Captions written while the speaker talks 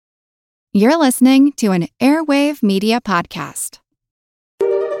You're listening to an Airwave Media Podcast.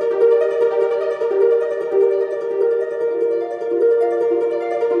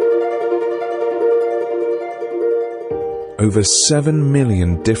 Over 7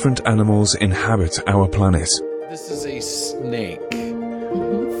 million different animals inhabit our planet. This is a snake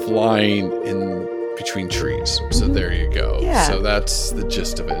flying in between trees. So there you go. Yeah. So that's the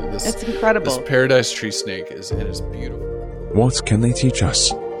gist of it. That's incredible. This paradise tree snake is beautiful. What can they teach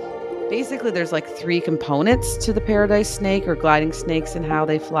us? Basically, there's like 3 components to the paradise snake or gliding snakes and how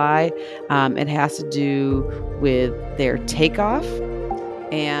they fly. It has to do with their takeoff,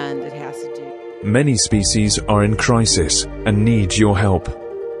 and it has to do... Many species are in crisis and need your help.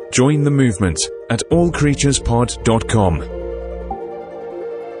 Join the movement at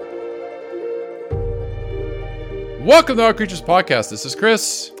allcreaturespod.com. Welcome to All Creatures Podcast. This is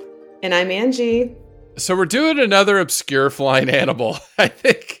Chris. And I'm Angie. So we're doing another obscure flying animal. I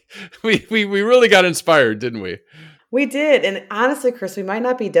think we really got inspired, didn't we? We did. And honestly, Chris, we might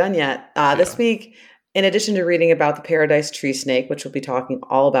not be done yet. This week, in addition to reading about the paradise tree snake, which we'll be talking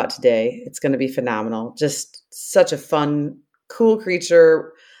all about today, it's going to be phenomenal. Just such a fun, cool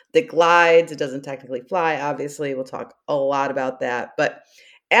creature that glides. It doesn't technically fly, obviously. We'll talk a lot about that. But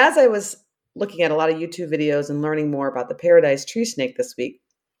as I was looking at a lot of YouTube videos and learning more about the paradise tree snake this week,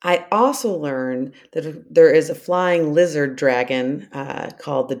 I also learned that there is a flying lizard dragon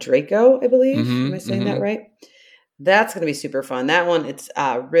called the Draco, I believe. Am I saying that right? That's going to be super fun. That one, its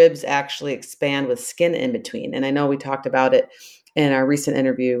ribs actually expand with skin in between. And I know we talked about it in our recent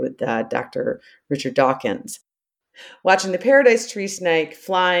interview with Dr. Richard Dawkins. Watching the paradise tree snake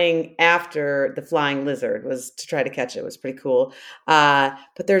flying after the flying lizard was to try to catch it was pretty cool.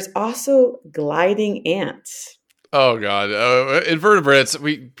 But there's also gliding ants. Oh God, invertebrates.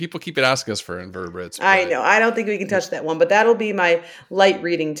 People keep asking us for invertebrates. I know. I don't think we can touch that one, but that'll be my light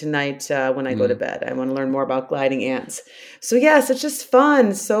reading tonight when I go to bed. I want to learn more about gliding ants. So yes, it's just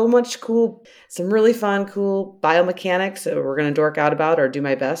fun. So much cool, some really fun, cool biomechanics that we're going to dork out about or do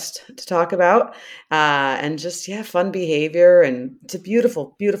my best to talk about. And just, fun behavior. And it's a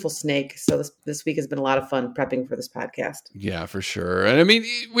beautiful, beautiful snake. So this week has been a lot of fun prepping for this podcast. Yeah, for sure. And I mean,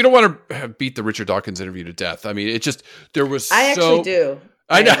 we don't want to beat the Richard Dawkins interview to death. I mean, I actually do.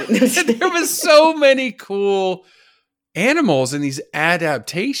 I know. There was so many cool animals in these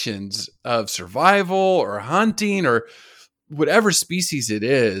adaptations of survival or hunting or whatever species it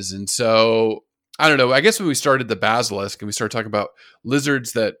is. And so, I don't know, I guess when we started the basilisk and we started talking about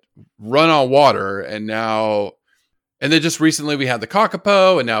lizards that run on water and then just recently we had the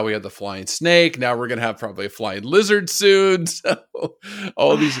kakapo and now we have the flying snake. Now we're going to have probably a flying lizard soon. So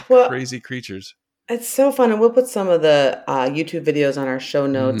all these crazy creatures. It's so fun. And we'll put some of the YouTube videos on our show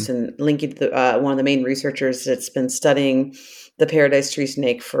notes and link you to one of the main researchers that's been studying the paradise tree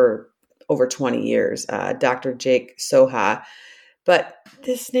snake for over 20 years, Dr. Jake Soha. But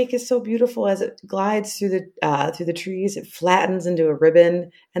this snake is so beautiful as it glides through the trees. It flattens into a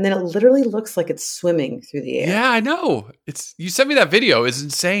ribbon, and then it literally looks like it's swimming through the air. Yeah, I know. You sent me that video. It's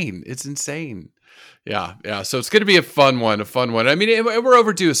insane. It's insane. Yeah. So it's going to be a fun one. I mean, we're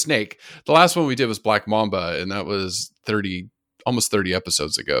overdue a snake. The last one we did was Black Mamba, and that was almost 30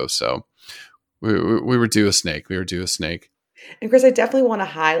 episodes ago. So we were due a snake. And Chris, I definitely want to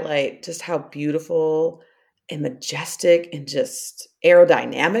highlight just how beautiful and majestic and just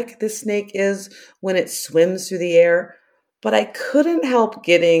aerodynamic this snake is when it swims through the air. But I couldn't help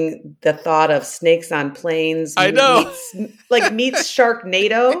getting the thought of snakes on planes. I know. meets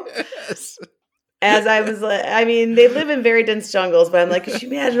Sharknado. Yes. As I was like, I mean, they live in very dense jungles, but I'm like, could you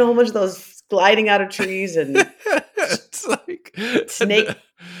imagine a whole bunch of those gliding out of trees and it's like snake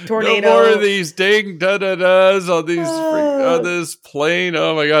tornado? No more of these ding da-da-das on this plane.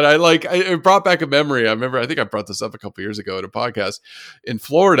 Oh my God. It brought back a memory. I think I brought this up a couple years ago at a podcast in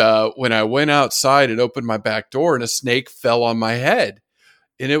Florida when I went outside and opened my back door and a snake fell on my head.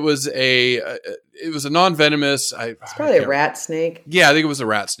 And it was a non-venomous. It's probably a rat snake. Yeah, I think it was a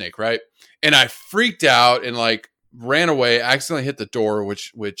rat snake, right? And I freaked out and ran away. I accidentally hit the door,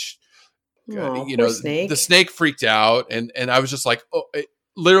 which snake. The snake freaked out, and I was just like,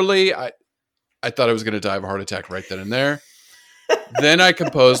 literally, I thought I was going to die of a heart attack right then and there. Then I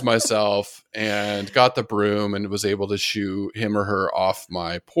composed myself and got the broom and was able to shoo him or her off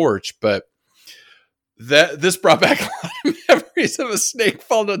my porch. But this brought back a lot of memories of a snake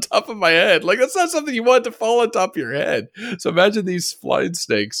falling on top of my head. Like, that's not something you want to fall on top of your head. So imagine these flying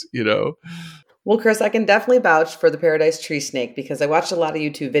snakes, Well, Chris, I can definitely vouch for the paradise tree snake because I watched a lot of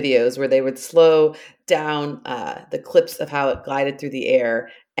YouTube videos where they would slow down the clips of how it glided through the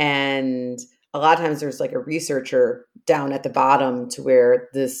air. And a lot of times there's like a researcher down at the bottom to where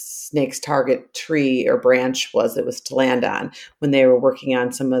this snake's target tree or branch was that was to land on when they were working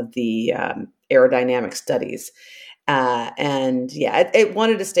on some of the aerodynamic studies. It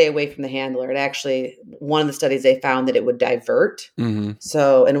wanted to stay away from the handler. It actually, one of the studies they found that it would divert. Mm-hmm.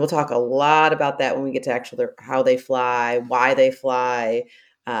 So, and we'll talk a lot about that when we get to actually how they fly, why they fly,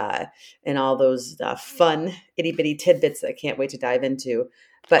 and all those fun itty bitty tidbits that I can't wait to dive into.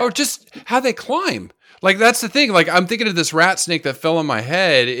 But just how they climb. Like, that's the thing. Like, I'm thinking of this rat snake that fell on my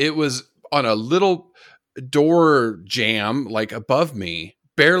head. It was on a little door jamb, like above me,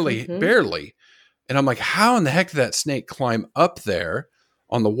 barely. And I'm like, how in the heck did that snake climb up there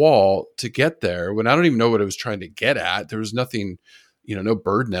on the wall to get there when I don't even know what it was trying to get at? There was nothing, no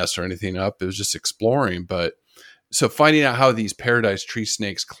bird nest or anything up. It was just exploring. But so finding out how these paradise tree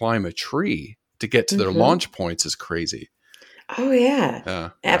snakes climb a tree to get to their launch points is crazy. Oh,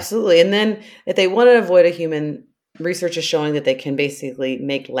 yeah. Absolutely. And then if they want to avoid a human, research is showing that they can basically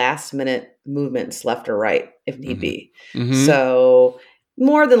make last minute movements left or right if need be. Mm-hmm. So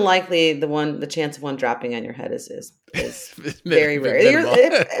more than likely, the chance of one dropping on your head is very rare.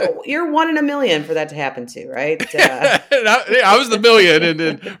 You're 1 in a million for that to happen to, right? I was the million, and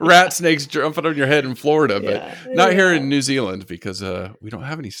then rat snakes jumping on your head in Florida, but not here in New Zealand because we don't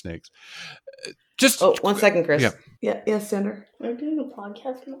have any snakes. Just 1 second, Chris. Yes, Sandra. We're doing a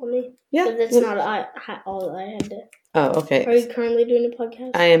podcast, Mommy. Yeah, but that's not all I had to. Oh, okay. Are you currently doing a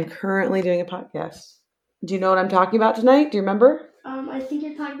podcast? I am currently doing a podcast. Do you know what I'm talking about tonight? Do you remember? I think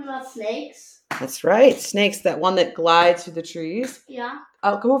you're talking about snakes. That's right. Snakes, that one that glides through the trees. Yeah.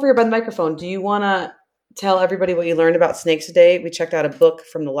 Oh, come over here by the microphone. Do you want to tell everybody what you learned about snakes today? We checked out a book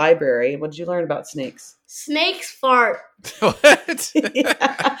from the library. What did you learn about snakes? Snakes fart. What?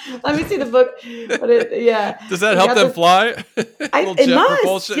 Yeah. Let me see the book. Does that help them fly? It must.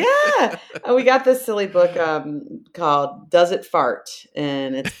 Propulsion? Yeah. And we got this silly book called "Does It Fart?"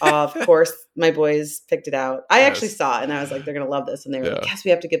 And it's of course my boys picked it out. I actually saw it and I was like, they're gonna love this. And they were like, yes,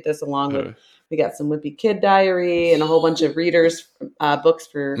 we have to get this along with. We got some Wimpy Kid Diary and a whole bunch of readers books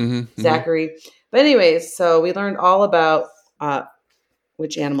for Zachary. But anyways, so we learned all about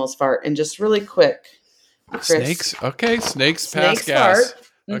which animals fart, and just really quick. Chris, snakes. Okay, snakes pass gas. Fart.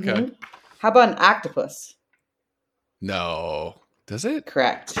 Okay. How about an octopus? No. Does it?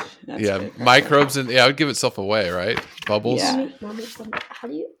 Correct. That's microbes and it would give itself away, right? Bubbles. Yeah. Mommy, how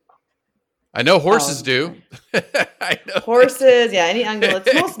do you? I know horses do. I know horses, any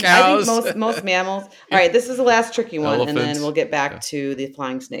ungulates. Cows. I think most mammals. All right, this is the last tricky one, Elephants. And then we'll get back to the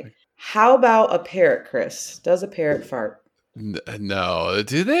flying snake. How about a parrot, Chris? Does a parrot fart? No.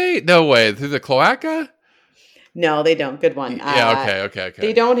 Do they? No way. Through the cloaca? No, they don't. Good one. Okay.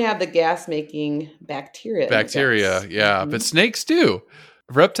 They don't have the gas-making bacteria. Yeah. But snakes do.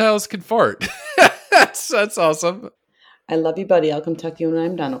 Reptiles can fart. That's awesome. I love you, buddy. I'll come tuck you when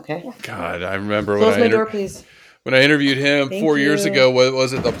I'm done, okay? God, I remember Close my door, please. When I interviewed him Thank 4 you. years ago, what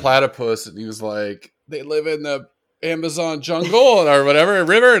was it, the platypus? And he was like, they live in the Amazon jungle or whatever,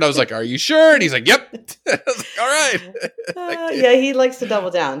 river. And I was like, are you sure? And he's like, yep. I was like, all right. Yeah, he likes to double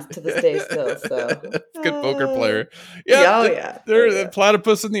down to this day still. So good poker player. The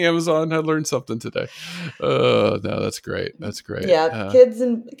platypus in the Amazon. I learned something today. No, that's great. Yeah,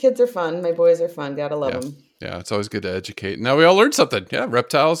 kids are fun. My boys are fun. Gotta love them. Yeah, it's always good to educate. Now we all learned something. Yeah,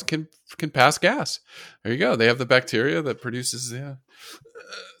 reptiles can pass gas. There you go. They have the bacteria that produces the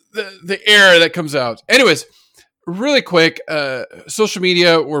air that comes out. Anyways. Really quick, social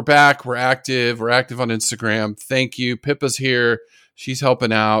media, we're back. We're active on Instagram. Thank you. Pippa's here. She's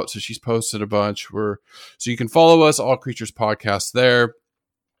helping out. So she's posted a bunch. So you can follow us, All Creatures Podcast there.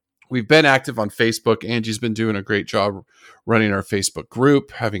 We've been active on Facebook. Angie's been doing a great job running our Facebook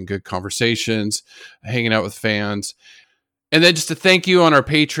group, having good conversations, hanging out with fans. And then just to thank you on our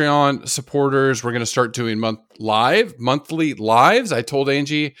Patreon supporters, we're going to start doing monthly lives. I told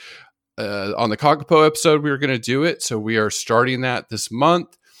Angie on the Kakapo episode, we were going to do it. So we are starting that this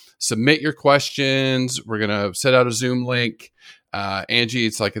month. Submit your questions. We're going to set out a Zoom link. Angie,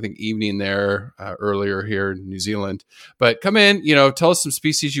 it's like, I think evening there, earlier here in New Zealand, but come in, tell us some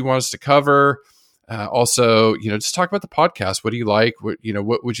species you want us to cover. Also, just talk about the podcast. What do you like? What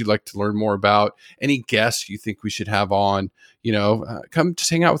would you like to learn more about? Any guests you think we should have on, come just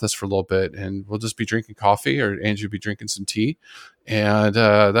hang out with us for a little bit and we'll just be drinking coffee, or Angie will be drinking some tea. And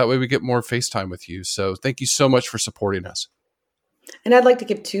that way we get more FaceTime with you. So thank you so much for supporting us. And I'd like to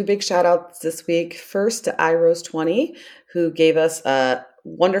give 2 big shout outs this week. First to iRose20, who gave us a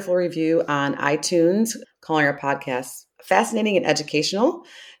wonderful review on iTunes, calling our podcast fascinating and educational.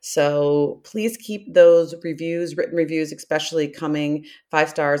 So please keep those reviews, written reviews, especially coming. 5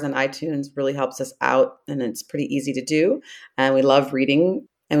 stars on iTunes really helps us out, and it's pretty easy to do. And we love reading,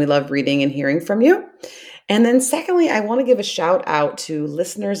 and hearing from you. And then secondly, I want to give a shout out to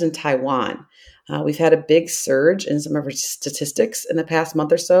listeners in Taiwan. We've had a big surge in some of our statistics in the past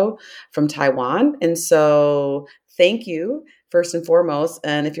month or so from Taiwan. And so thank you, first and foremost.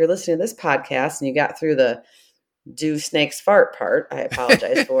 And if you're listening to this podcast and you got through the do snakes fart part, I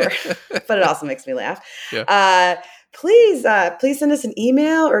apologize for, but it also makes me laugh. Yeah. Please send us an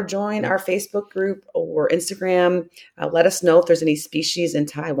email or join our Facebook group or Instagram. Let us know if there's any species in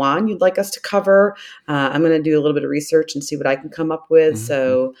Taiwan you'd like us to cover. I'm going to do a little bit of research and see what I can come up with. Mm-hmm.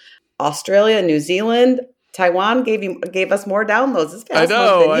 So Australia, New Zealand, Taiwan gave us more downloads this past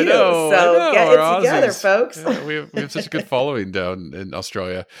month than you. So get it together, folks. Yeah, we have such a good following down in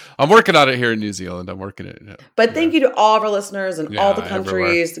Australia. I'm working on it here in New Zealand. I'm working it. But thank you to all of our listeners in all the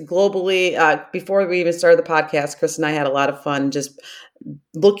countries globally. Before we even started the podcast, Chris and I had a lot of fun just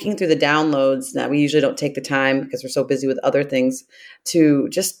looking through the downloads. Now, we usually don't take the time because we're so busy with other things to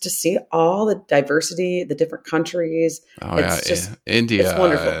just to see all the diversity, the different countries. It's just India, it's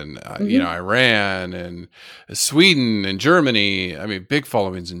wonderful. And Iran and Sweden and Germany. I mean, big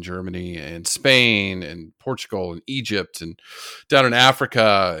followings in Germany and Spain and Portugal and Egypt and down in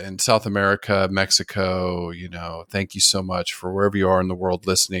Africa and South America, Mexico. Thank you so much for wherever you are in the world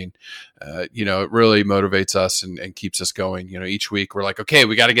listening. It really motivates us and keeps us going. Each week we're like, okay,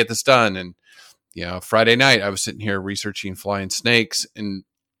 we got to get this done. And, Friday night I was sitting here researching flying snakes, and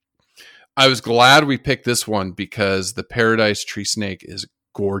I was glad we picked this one because the paradise tree snake is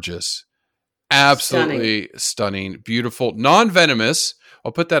gorgeous. Absolutely stunning, beautiful, non-venomous.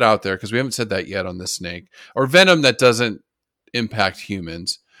 I'll put that out there because we haven't said that yet on this snake, or venom that doesn't impact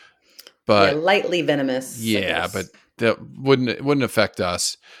humans, but lightly venomous. Yeah, but that wouldn't affect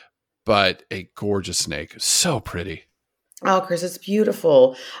us. But a gorgeous snake, so pretty. Oh, Chris, it's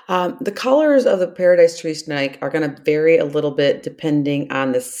beautiful. The colors of the paradise tree snake are going to vary a little bit depending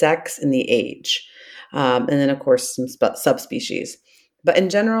on the sex and the age. And then, of course, some subspecies. But in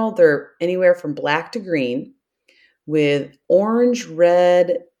general, they're anywhere from black to green with orange,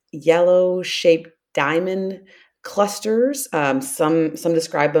 red, yellow shaped diamond clusters. Some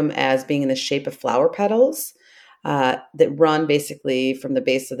describe them as being in the shape of flower petals that run basically from the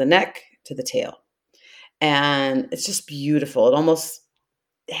base of the neck to the tail. And it's just beautiful. It almost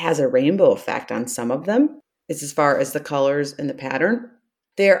has a rainbow effect on some of them. It's as far as the colors and the pattern.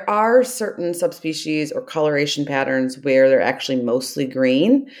 There are certain subspecies or coloration patterns where they're actually mostly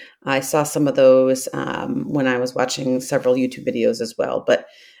green. I saw some of those when I was watching several YouTube videos as well. But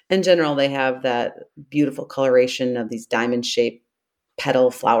in general, they have that beautiful coloration of these diamond-shaped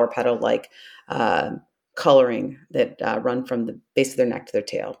flower petal-like coloring that run from the base of their neck to their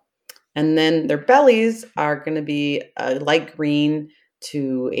tail. And then their bellies are going to be a light green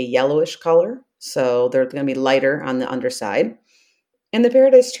to a yellowish color. So they're going to be lighter on the underside. And the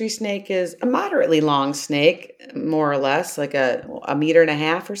paradise tree snake is a moderately long snake, more or less, like a meter and a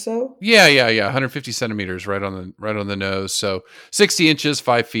half or so. Yeah. 150 centimeters right on the nose. So 60 inches,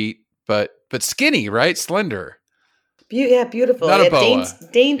 5 feet, but skinny, right? Slender. Beautiful. Not a boa.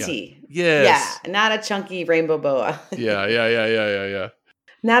 Dainty. Yeah. Yes. Yeah, not a chunky rainbow boa. Yeah.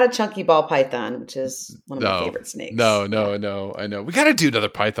 Not a chunky ball python, which is one of my favorite snakes. No, I know. We got to do another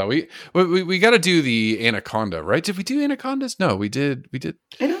python. We got to do the anaconda, right? Did we do anacondas? No, we did.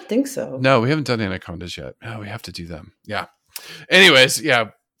 I don't think so. No, we haven't done anacondas yet. No, we have to do them. Yeah. Anyways, yeah.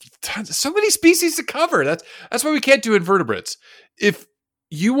 So many species to cover. That's why we can't do invertebrates. If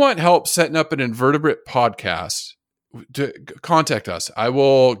you want help setting up an invertebrate podcast, to contact us. I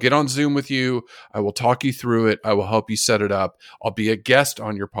will get on Zoom with you. I will talk you through it. I will help you set it up. I'll be a guest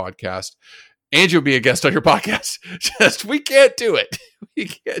on your podcast, and you'll be a guest on your podcast. We can't do it. We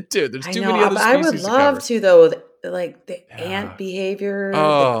can't do it. There's too many other species. I would love to, though. Like the ant behavior,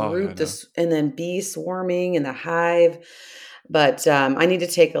 the group, and then bee swarming in the hive. But I need to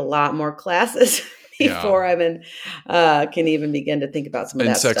take a lot more classes before I can even begin to think about some of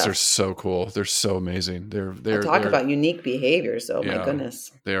that stuff. Insects are so cool. They're so amazing. They're talk about unique behaviors. Oh my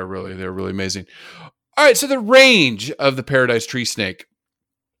goodness. They're really amazing. All right. So the range of the paradise tree snake,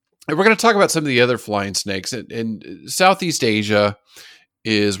 and we're going to talk about some of the other flying snakes in Southeast Asia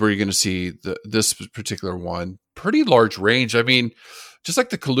is where you're going to see this particular one. Pretty large range. I mean, just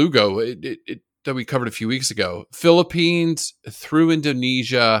like the Colugo that we covered a few weeks ago, Philippines through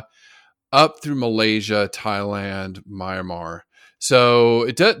Indonesia, up through Malaysia, Thailand, Myanmar. So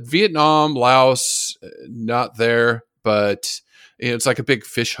Vietnam, Laos, not there, but It's like a big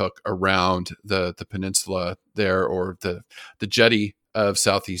fish hook around the peninsula there, or the jetty of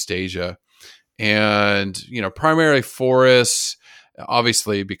Southeast Asia. And, primarily forests,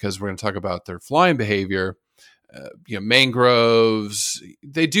 obviously, because we're going to talk about their flying behavior, mangroves.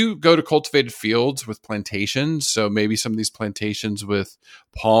 They do go to cultivated fields with plantations. So maybe some of these plantations with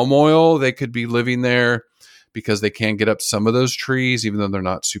palm oil, they could be living there because they can get up some of those trees, even though they're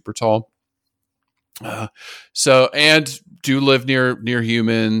not super tall. And do live near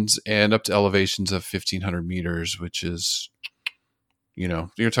humans and up to elevations of 1,500 meters, which is,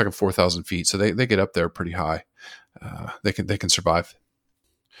 you're talking 4,000 feet. So they get up there pretty high. They can survive.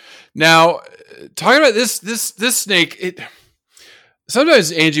 Now, talking about this snake,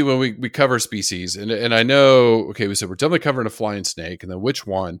 sometimes, Angie, when we cover species, and I know, okay, we said we're definitely covering a flying snake, and then which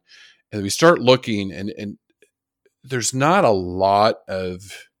one, and then we start looking, and there's not a lot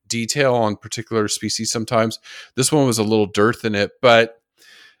of detail on particular species sometimes. This one was a little dearth in it, but,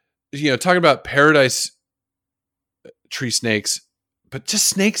 talking about paradise tree snakes, but just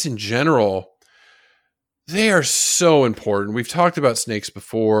snakes in general, they are so important. We've talked about snakes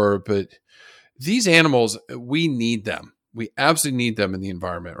before, but these animals, we need them. We absolutely need them in the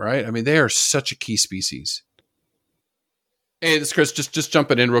environment, right? I mean, they are such a key species. Hey, this is Chris, just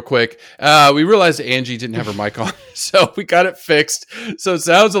jumping in real quick. We realized Angie didn't have her mic on, so we got it fixed. So it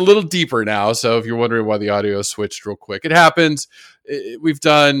sounds a little deeper now. So if you're wondering why the audio switched real quick, it happens. We've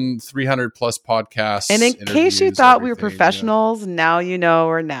done 300 plus podcasts. And in case you thought we were professionals, now you know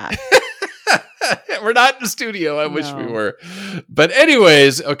we're not. We're not in the studio. I wish we were. But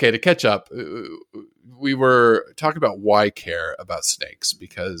anyways, okay, to catch up, we were talking about why care about snakes,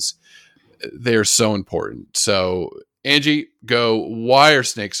 because they're so important. So Angie, go. Why are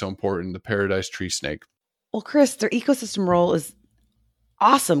snakes so important? The paradise tree snake. Well, Chris, their ecosystem role is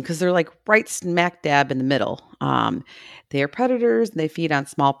awesome because they're like right smack dab in the middle. They are predators and they feed on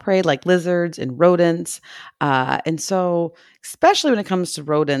small prey like lizards and rodents. And so, especially when it comes to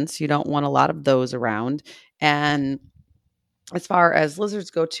rodents, you don't want a lot of those around. And as far as lizards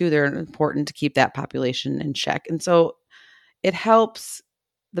go too, they're important to keep that population in check. And so it helps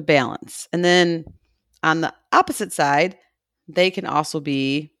the balance. And then on the opposite side, they can also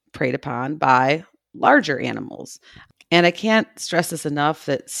be preyed upon by larger animals. And I can't stress this enough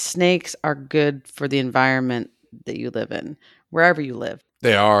that snakes are good for the environment that you live in, wherever you live.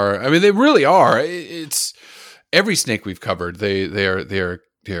 They are. I mean, they really are. It's every snake we've covered. They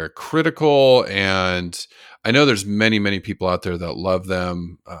are critical, and I know there's many people out there that love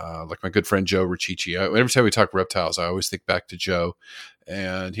them. Like my good friend Joe Riccici. Every time we talk reptiles, I always think back to Joe.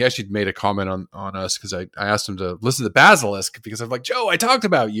 And he actually made a comment on us because I asked him to listen to Basilisk, because I'm like, Joe, I talked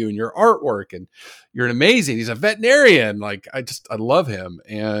about you and your artwork, and you're an amazing. He's a veterinarian. Like I love him.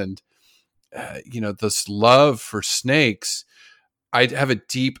 And, this love for snakes, I have a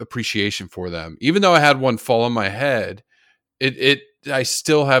deep appreciation for them. Even though I had one fall on my head, I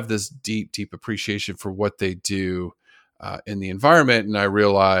still have this deep appreciation for what they do in the environment. And I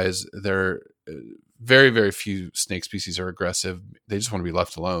realize they're very, very few snake species are aggressive. They just want to be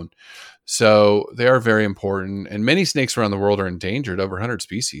left alone. So they are very important. And many snakes around the world are endangered. Over 100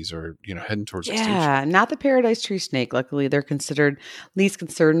 species are, heading towards extinction. Yeah, not the paradise tree snake. Luckily, they're considered least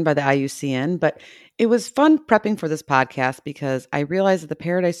concerned by the IUCN. But it was fun prepping for this podcast because I realized that the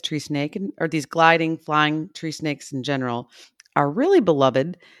paradise tree snake, or these gliding, flying tree snakes in general, are really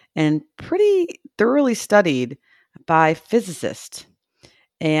beloved and pretty thoroughly studied by physicists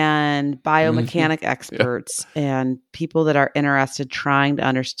and biomechanic experts and people that are interested trying to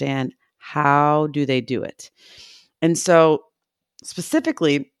understand how do they do it. And so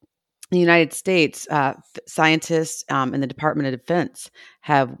specifically in the United States, scientists in the Department of Defense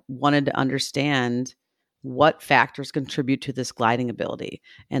have wanted to understand what factors contribute to this gliding ability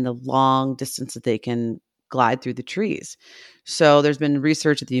and the long distance that they can glide through the trees. So there's been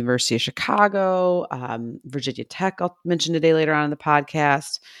research at the University of Chicago, Virginia Tech, I'll mention today later on in the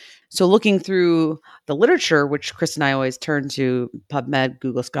podcast. So looking through the literature, which Chris and I always turn to, PubMed,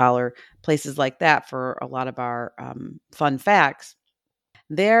 Google Scholar, places like that for a lot of our fun facts,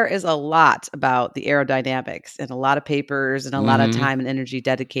 there is a lot about the aerodynamics and a lot of papers and a lot of time and energy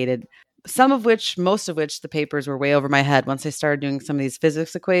dedicated. Most of which the papers were way over my head once I started doing some of these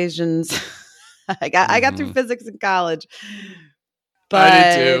physics equations. I got through physics in college, but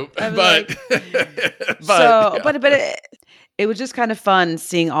I did too. It was just kind of fun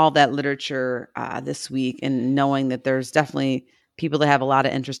seeing all that literature this week and knowing that there's definitely people that have a lot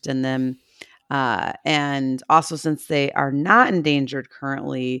of interest in them. And also, since they are not endangered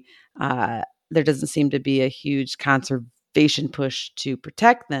currently, there doesn't seem to be a huge conservation push to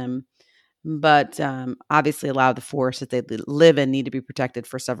protect them. but obviously a lot of the forests that they live in need to be protected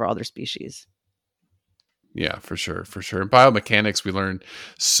for several other species. Yeah, for sure, for sure. In biomechanics, we learn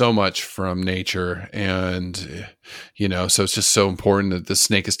so much from nature, and so it's just so important that the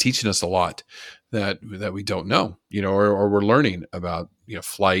snake is teaching us a lot that we don't know, or we're learning about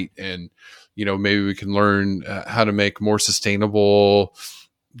flight, and maybe we can learn how to make more sustainable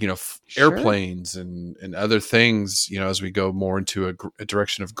airplanes and other things as we go more into a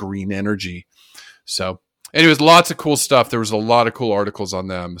direction of green energy. So anyways, lots of cool stuff. There was a lot of cool articles on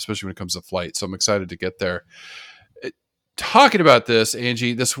them, especially when it comes to flight. So I'm excited to get there. Talking about this,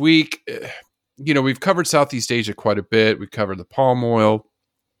 Angie, this week, we've covered Southeast Asia quite a bit. We covered the palm oil,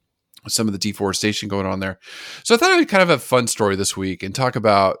 some of the deforestation going on there. So I thought I would kind of have a fun story this week and talk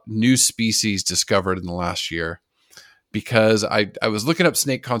about new species discovered in the last year, because I was looking up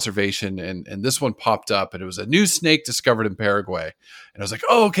snake conservation, and this one popped up, and it was a new snake discovered in Paraguay. And I was like,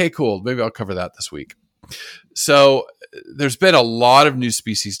 oh, okay, cool. Maybe I'll cover that this week. So there's been a lot of new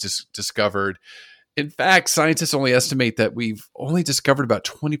species discovered. In fact, scientists only estimate that we've only discovered about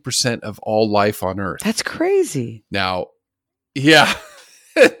 20% of all life on Earth. That's crazy. Now, yeah.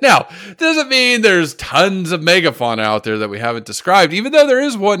 Now, doesn't mean there's tons of megafauna out there that we haven't described, even though there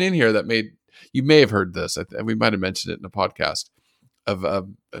is one in here that you may have heard this. We might have mentioned it in a podcast of a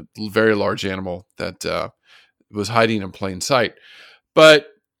very large animal that was hiding in plain sight. But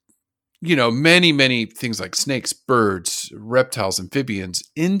many, many things like snakes, birds, reptiles, amphibians,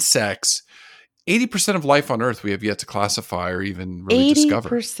 insects, 80% of life on Earth we have yet to classify or even really discover.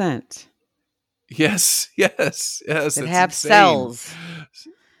 80%. Yes. That have insane cells.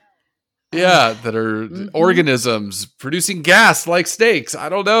 Yeah, that are organisms producing gas like snakes. I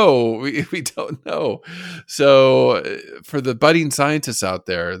don't know. We don't know. So for the budding scientists out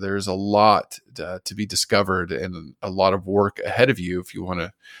there, there's a lot to be discovered and a lot of work ahead of you if you want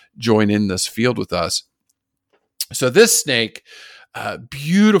to join in this field with us. So this snake,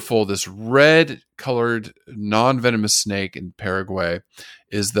 beautiful, this red-colored non-venomous snake in Paraguay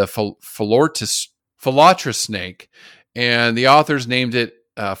is the Philotris snake, and the authors named it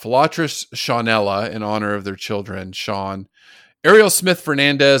Philotris Shawnella in honor of their children, Sean, Ariel Smith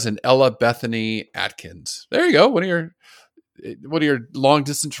Fernandez, and Ella Bethany Atkins. There you go. One of your long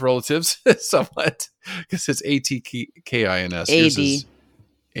distance relatives, somewhat, because it's Atkins.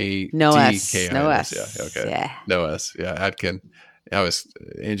 AD. No S. No S. Yeah. Okay. Yeah. No S. Yeah. Atkin. I was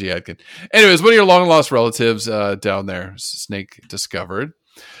Angie Atkin. Anyways, one of your long lost relatives down there, snake discovered.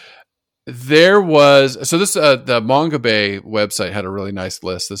 There was, the Mongabay website had a really nice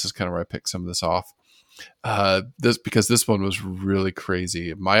list. This is kind of where I picked some of this off. Because this one was really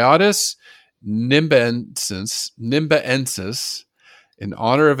crazy. Myotis nimbaensis, in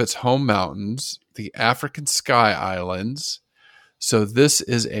honor of its home mountains, the African Sky Islands. So this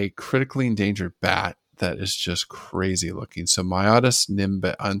is a critically endangered bat that is just crazy looking. So Myotis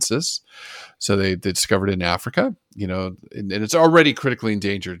nimbaensis. So they discovered it in Africa, and it's already critically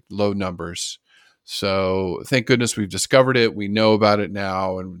endangered, low numbers. So thank goodness we've discovered it. We know about it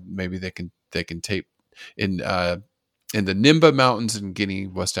now, and maybe they can take in the Nimba Mountains in Guinea,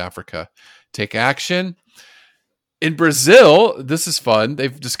 West Africa, take action. In Brazil, this is fun.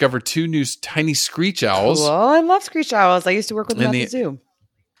 They've discovered 2 new tiny screech owls. Well, I love screech owls. I used to work with them at the zoo.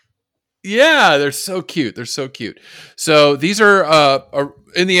 Yeah, they're so cute. So these are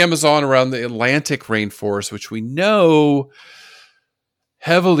in the Amazon around the Atlantic rainforest, which we know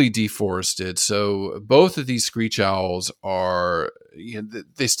heavily deforested. So both of these screech owls are,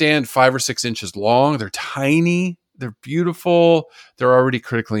 they stand 5 or 6 inches long. They're tiny. They're beautiful. They're already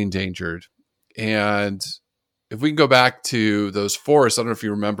critically endangered. And if we can go back to those forests, I don't know if you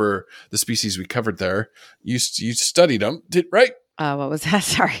remember the species we covered there. You studied them, right? What was that?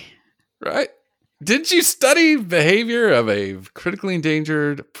 Sorry. Right. Didn't you study behavior of a critically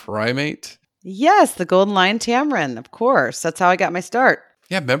endangered primate? Yes, the golden lion tamarin, of course. That's how I got my start.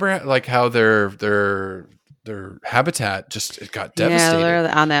 Yeah, remember like how their habitat just got devastated. Yeah,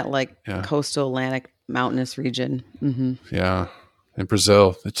 they're on that coastal Atlantic mountainous region. Mm-hmm. Yeah. In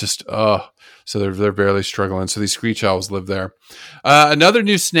Brazil, it's just so they're barely struggling. So these screech owls live there. Another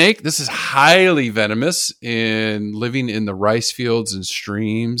new snake. This is highly venomous, living in the rice fields and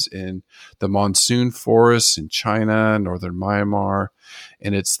streams in the monsoon forests in China, northern Myanmar,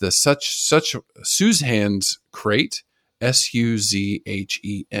 and it's the Suzhan's crate,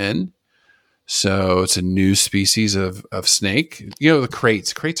 Suzhen. So it's a new species of snake. The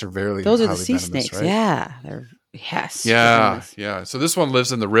crates. Crates are very those are the sea venomous, snakes. right? Yeah, they're. Yes. Yeah. So this one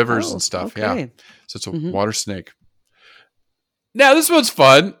lives in the rivers and stuff. Okay. Yeah. So it's a water snake. Now this one's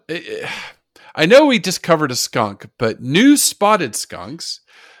fun. I know we just covered a skunk, but new spotted skunks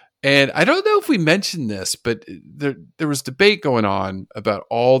And I don't know if we mentioned this, but there was debate going on about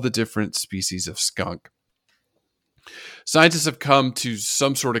all the different species of skunk. Scientists have come to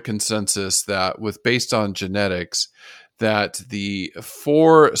some sort of consensus that, based on genetics, that the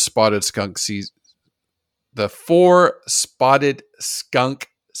four spotted skunk species,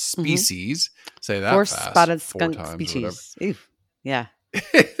 say that Four fast, spotted four skunk times or species. Ooh, yeah.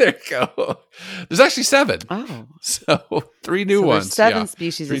 there you go. There's actually 7. Oh. So 3 new So there's ones. 7 Yeah,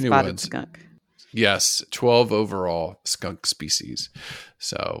 species 3 of new spotted ones. skunk. Yes, 12 overall skunk species.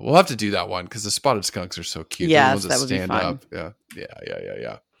 So we'll have to do that one because the spotted skunks are so cute. They're the Yes, ones that would be stand fun. up. Yeah.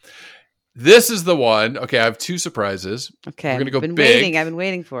 This is the one. Okay, I have 2 surprises. Okay. We're gonna go I've been big. waiting. I've been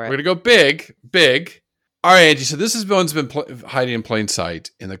waiting for it. We're gonna go big. All right, Angie. So this is one's been hiding in plain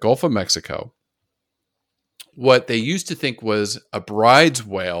sight in the Gulf of Mexico. What they used to think was a bride's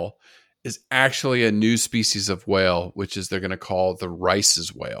whale is actually a new species of whale, which is they're going to call the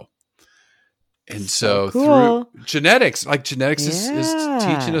Rice's whale. And so cool. through genetics is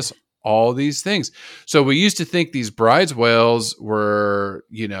teaching us all these things. So we used to think these bride's whales were,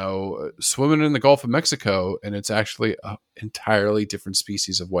 swimming in the Gulf of Mexico, and it's actually an entirely different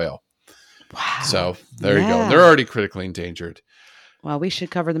species of whale. Wow. So there you go. They're already critically endangered. Well, we should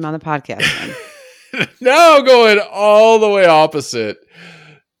cover them on the podcast then. Now going all the way opposite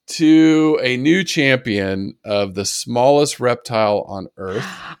to a new champion of the smallest reptile on Earth.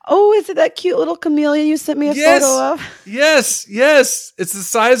 Oh, is it that cute little chameleon you sent me a photo of? Yes. It's the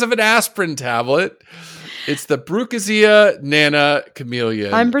size of an aspirin tablet. It's the Brucozea nana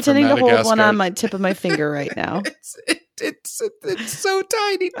chameleon. I'm pretending to hold one on my tip of my finger right now. It's so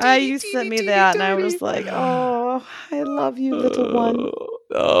tiny. You sent me that, and I was like, "Oh, I love you, little one."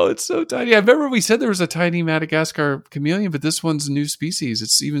 Oh, it's so tiny. I remember we said there was a tiny Madagascar chameleon, but this one's a new species.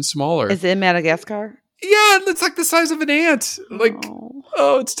 It's even smaller. Is it in Madagascar? Yeah, it's like the size of an ant.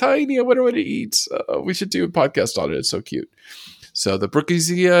 It's tiny. I wonder what it eats. We should do a podcast on it. It's so cute. So the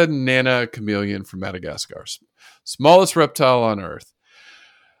Brucozea nana chameleon from Madagascar, smallest reptile on Earth.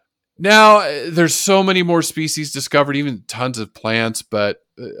 Now, there's so many more species discovered, even tons of plants, but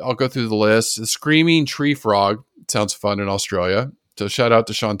I'll go through the list. The screaming tree frog sounds fun in Australia. So shout out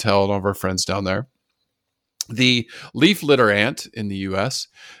to Chantel and all of our friends down there. The leaf litter ant in the U.S.,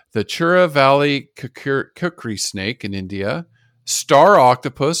 the Chura Valley kukri snake in India, star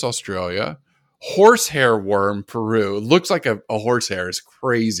octopus, Australia, horsehair worm, Peru. It looks like a horsehair. It's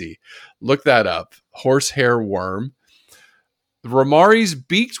crazy. Look that up. Horsehair worm. Ramari's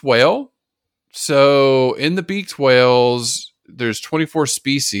beaked whale. So in the beaked whales, there's 24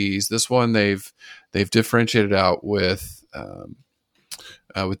 species. This one they've differentiated out with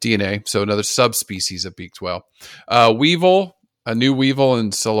DNA. So another subspecies of beaked whale. Weevil, a new weevil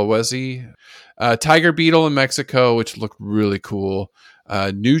in Sulawesi. Tiger beetle in Mexico, which look really cool.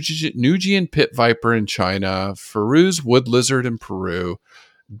 Nugian pit viper in China. Farouz wood lizard in Peru.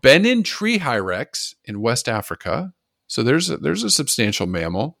 Benin tree hyrax in West Africa. So there's a substantial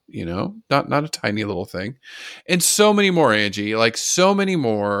mammal, not a tiny little thing. And so many more, Angie, like so many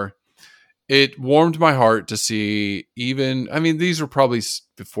more. It warmed my heart to see these were probably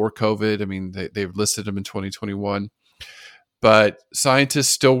before COVID. They've listed them in 2021, but scientists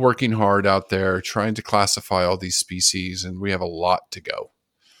still working hard out there trying to classify all these species, and we have a lot to go.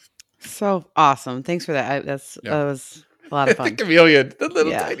 So awesome. Thanks for that. That was a lot of fun. The chameleon, the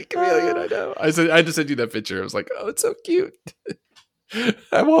little tiny chameleon. I know. I just sent you that picture. I was like, oh, it's so cute.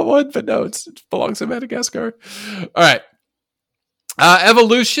 I want one, but no, it belongs to Madagascar. All right.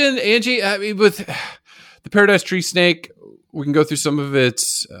 Evolution, Angie, with the paradise tree snake, we can go through some of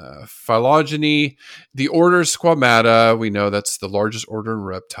its phylogeny. The order Squamata, we know that's the largest order in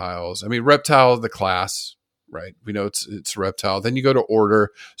reptiles. Reptile, the class, right? We know it's a reptile. Then you go to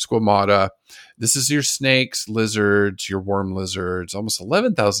order Squamata. This is your snakes, lizards, your worm lizards, almost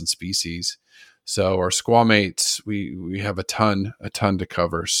 11,000 species. So our squamates, we have a ton to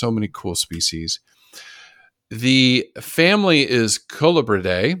cover. So many cool species. The family is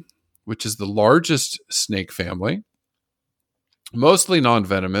Colubridae, which is the largest snake family. Mostly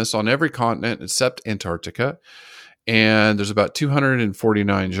non-venomous on every continent except Antarctica. And there's about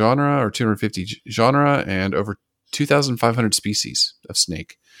 249 genre or 250 genre and over 2,500 species of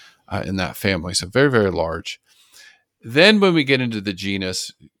snake in that family. So very, very large. Then when we get into the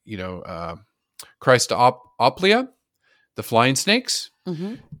genus, Chrysooplia, the flying snakes.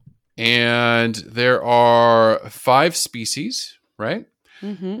 Mm-hmm. And there are 5 species, right?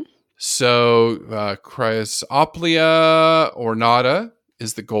 Mm-hmm. So Chrysooplia ornata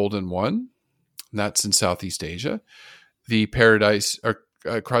is the golden one. And that's in Southeast Asia. The paradise, or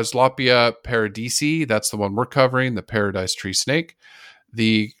Chrysooplia paradisi, that's the one we're covering, the paradise tree snake.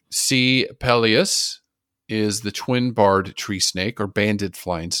 The C. peleus is the twin-barred tree snake or banded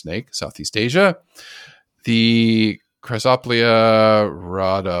flying snake, Southeast Asia. The Chrysopolia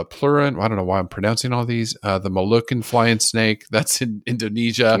rhodoplurin, I don't know why I'm pronouncing all these. The Moluccan flying snake, that's in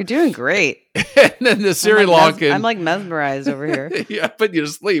Indonesia. You're doing great. And then the Sri Lankan. I'm like mesmerized over here. Yeah, put you to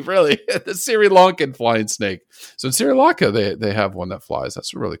sleep, really. The Sri Lankan flying snake. So in Sri Lanka, they have one that flies.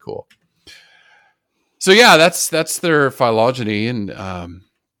 That's really cool. So yeah, that's their phylogeny, and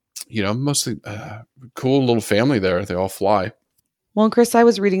mostly cool little family there. They all fly. Well, and Chris, I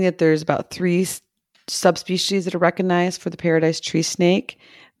was reading that there's about 3 subspecies that are recognized for the paradise tree snake.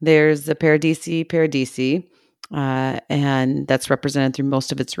 There's the paradisi, and that's represented through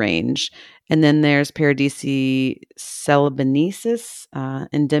most of its range. And then there's Paradisi celebensis,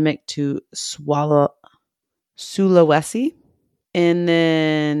 endemic to Sulawesi. And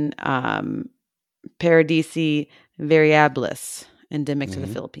then Paradisi variabilis, endemic to the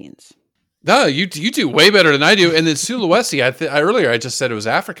Philippines. No, you do way better than I do. And then Sulawesi, earlier I just said it was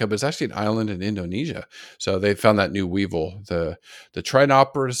Africa, but it's actually an island in Indonesia. So they found that new weevil, the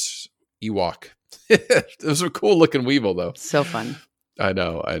Trinoperus ewok. It was a cool looking weevil, though. So fun. I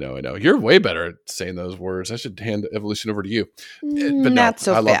know. You're way better at saying those words. I should hand evolution over to you. But not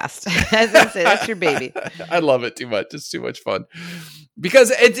so fast. As I say, that's your baby. I love it too much. It's too much fun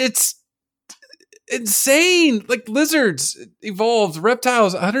because it's insane. Like lizards evolved,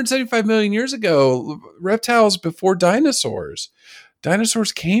 reptiles 175 million years ago, reptiles before dinosaurs.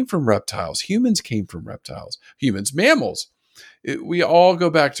 Dinosaurs came from reptiles. Humans came from reptiles. Humans, mammals. We all go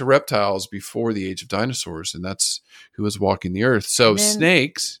back to reptiles before the age of dinosaurs, and that's who was walking the earth. So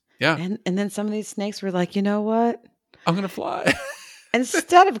snakes, yeah. And then some of these snakes were like, you know what? I'm going to fly.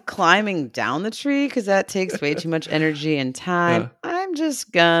 Instead of climbing down the tree, because that takes way too much energy and time, I'm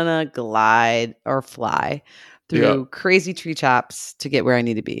just gonna glide or fly through crazy tree tops to get where I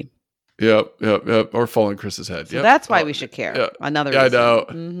need to be. Yep. Or fall on Chris's head. So that's why we should care. Another reason. I know.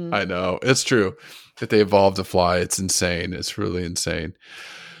 Mm-hmm. I know. It's true that they evolved to fly. It's insane. It's really insane.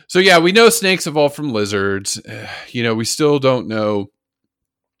 So yeah, we know snakes evolved from lizards. We still don't know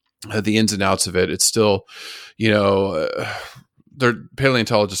the ins and outs of it. It's still, their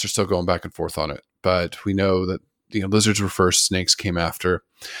paleontologists are still going back and forth on it, but we know that lizards were first, snakes came after.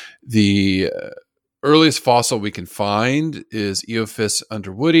 The earliest fossil we can find is Eophis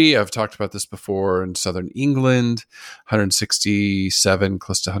underwoodi. I've talked about this before in southern England, 167,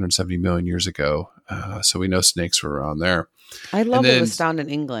 close to 170 million years ago. So we know snakes were around there. I love it was found in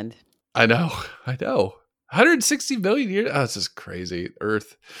England. I know. 160 million years. Oh, this is crazy.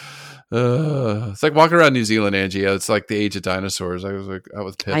 Earth. It's like walking around New Zealand, Angie. It's like the age of dinosaurs. I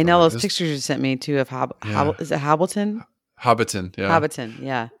was pissed. I know those pictures you sent me too of is it Hobbiton? Hobbiton, yeah. Hobbiton,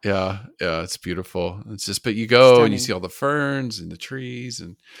 yeah. Yeah, it's beautiful. It's just, but you go and you see all the ferns and the trees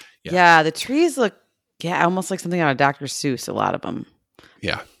and the trees look almost like something out of Dr. Seuss. A lot of them.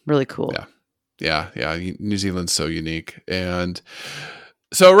 Yeah, really cool. Yeah. New Zealand's so unique, and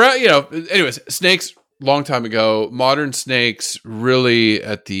so anyways, snakes. Long time ago, modern snakes really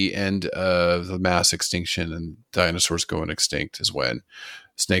at the end of the mass extinction and dinosaurs going extinct is when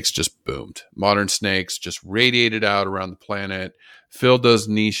snakes just boomed. Modern snakes just radiated out around the planet, filled those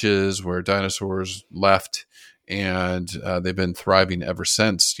niches where dinosaurs left, and they've been thriving ever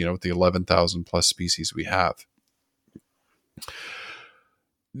since, with the 11,000 plus species we have.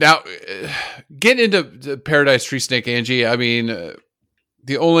 Now, getting into the paradise tree snake, Angie, I mean,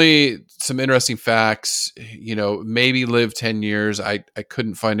 some interesting facts, maybe live 10 years. I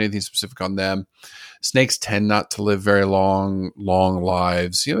couldn't find anything specific on them. Snakes tend not to live very long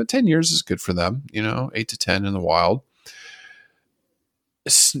lives. 10 years is good for them, 8 to 10 in the wild.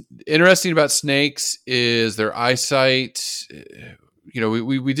 Interesting about snakes is their eyesight.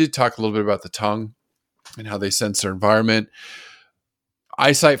 We did talk a little bit about the tongue and how they sense their environment.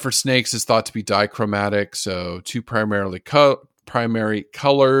 Eyesight for snakes is thought to be dichromatic. So 2 primary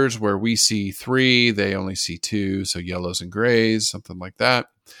colors, where we see 3, they only see 2, so yellows and grays, something like that.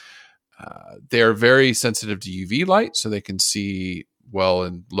 They're very sensitive to UV light, so they can see well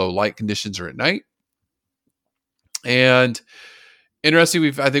in low light conditions or at night. And interesting,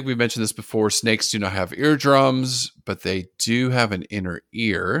 I think we've mentioned this before, snakes do not have eardrums, but they do have an inner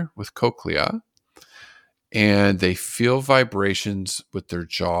ear with cochlea, and they feel vibrations with their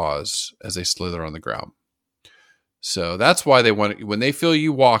jaws as they slither on the ground. So that's why when they feel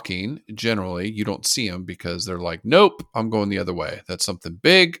you walking, generally, you don't see them because they're like, nope, I'm going the other way. That's something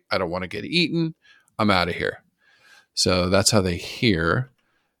big. I don't want to get eaten. I'm out of here. So that's how they hear.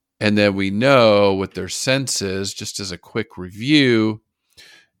 And then we know what their senses, just as a quick review,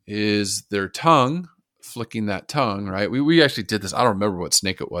 is their tongue flicking that tongue, right? We actually did this. I don't remember what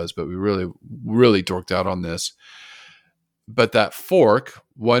snake it was, but we really dorked out on this. But that fork,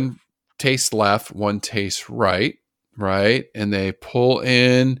 one tastes left, one tastes right, right? And they pull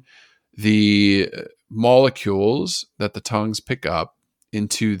in the molecules that the tongues pick up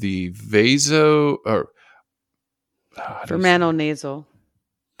into the vermanonasal.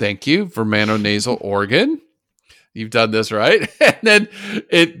 Thank you, vermanonasal organ. You've done this right. And then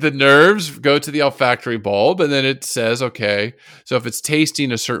the nerves go to the olfactory bulb, and then it says, okay, so if it's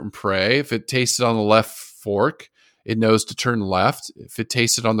tasting a certain prey, if it tasted on the left fork, it knows to turn left. If it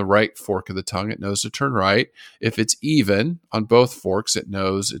tasted on the right fork of the tongue, it knows to turn right. If it's even on both forks, it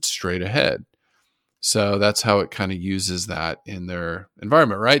knows it's straight ahead. So that's how it kind of uses that in their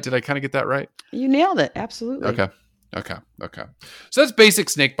environment, right? Did I kind of get that right? You nailed it. Absolutely. Okay. So that's basic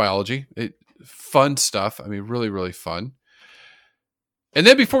snake biology. Fun stuff. I mean, really, really fun. And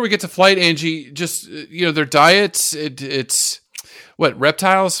then before we get to flight, Angie, just, their diets, it's what,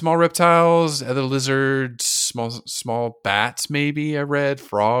 reptiles, small reptiles, other lizards, small bats, maybe I read,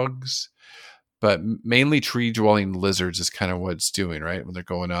 frogs, but mainly tree-dwelling lizards is kind of what it's doing, right? When they're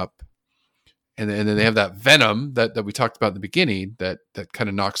going up. And then they have that venom that we talked about in the beginning that kind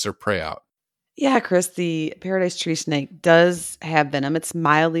of knocks their prey out. Yeah, Chris, the paradise tree snake does have venom. It's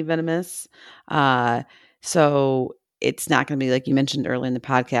mildly venomous. So it's not going to be, like you mentioned earlier in the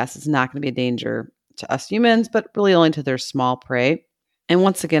podcast, it's not going to be a danger to us humans, but really only to their small prey. And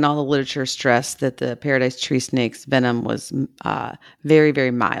once again, all the literature stressed that the paradise tree snake's venom was very,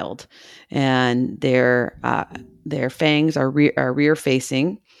 very mild. And their fangs are rear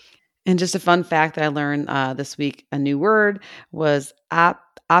facing. And just a fun fact that I learned this week, a new word was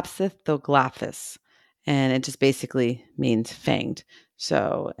opisthoglottis, and it just basically means fanged.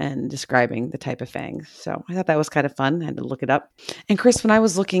 So, and describing the type of fangs. So I thought that was kind of fun. I had to look it up. And Chris, when I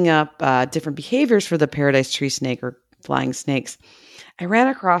was looking up different behaviors for the paradise tree snake or flying snakes, I ran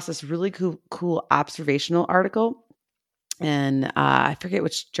across this really cool observational article, and I forget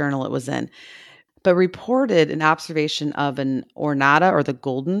which journal it was in, but reported an observation of an ornata, or the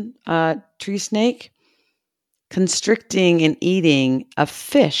golden tree snake, constricting and eating a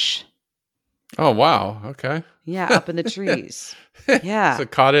fish. Oh, wow. Okay. Yeah, up in the trees. Yeah. So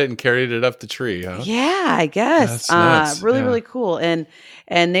caught it and carried it up the tree, huh? Yeah, I guess. That's nuts. Really, Yeah. really cool. And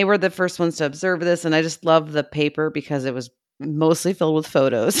they were the first ones to observe this. And I just love the paper because it was mostly filled with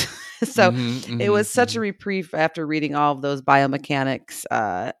photos. So it was such a reprieve after reading all of those biomechanics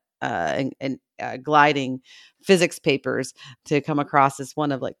and gliding physics papers to come across this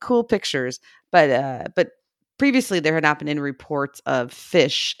one of like cool pictures. But previously there had not been any reports of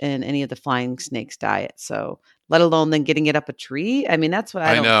fish in any of the flying snakes' diet. So let alone then getting it up a tree. I mean, that's what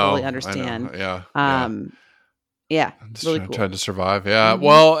I don't fully understand. Yeah. Just Really cool. trying to survive. Yeah. Mhm.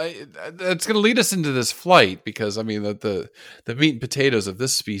 Well, it's going to lead us into this flight because I mean the meat and potatoes of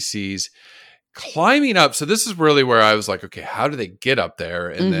this species climbing up. So this is really where I was like, okay, how do they get up there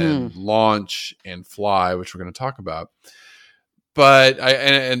and then launch and fly, which we're going to talk about. But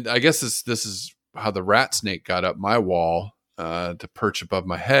I guess this is how the rat snake got up my wall to perch above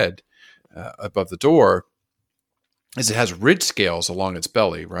my head, above the door. Is it has ridge scales along its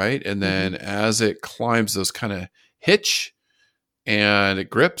belly, right? And then as it climbs, those kind of hitch and it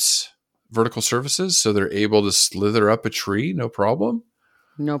grips vertical surfaces, so they're able to slither up a tree, no problem.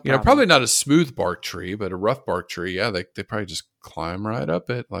 No problem. Probably not a smooth bark tree, but a rough bark tree, yeah, they probably just climb right up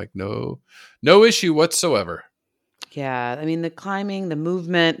it, like no issue whatsoever. Yeah, I mean, the climbing, the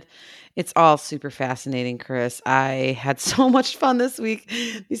movement, it's all super fascinating, Chris. I had so much fun this week,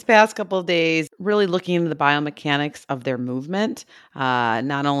 these past couple of days, really looking into the biomechanics of their movement,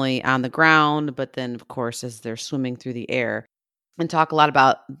 not only on the ground, but then, of course, as they're swimming through the air, and talk a lot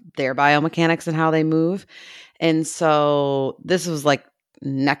about their biomechanics and how they move. And so this was like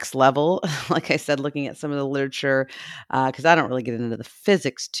next level, like I said, looking at some of the literature, because I don't really get into the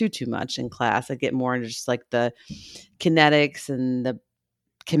physics too much in class. I get more into just like the kinetics and the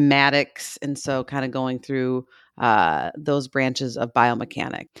kinematics, and so kind of going through those branches of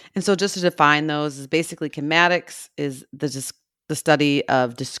biomechanics. And so just to define those, is basically kinematics is the study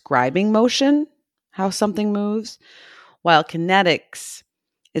of describing motion, how something moves, while kinetics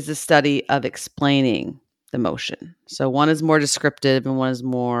is the study of explaining the motion. So one is more descriptive and one is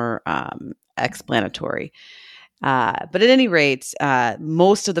more explanatory. But at any rate,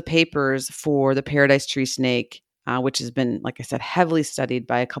 most of the papers for the paradise tree snake, which has been, like I said, heavily studied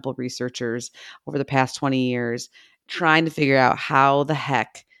by a couple of researchers over the past 20 years, trying to figure out how the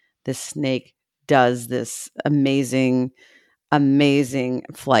heck this snake does this amazing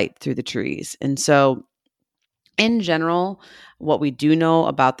flight through the trees. And so In general, what we do know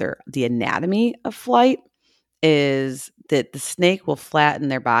about the anatomy of flight is that the snake will flatten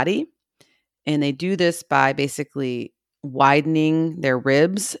their body, and they do this by basically widening their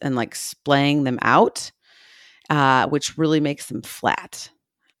ribs and like splaying them out, which really makes them flat.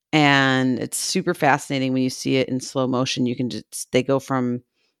 And it's super fascinating when you see it in slow motion. They go from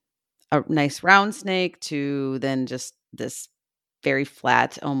a nice round snake to then just this very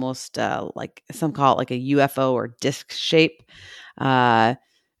flat, almost like some call it like a UFO or disc shape, and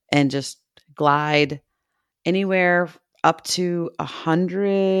just glide anywhere up to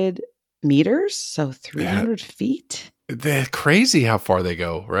 100 meters, so 300 feet. They're crazy how far they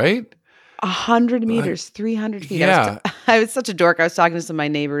go, right? 100 meters, 300 feet. Yeah. I was such a dork. I was talking to some of my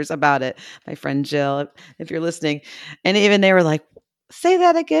neighbors about it. My friend Jill, if you're listening. And even they were like, say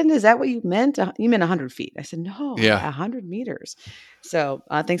that again. Is that what you meant? You meant 100 feet. I said, no, 100 meters. So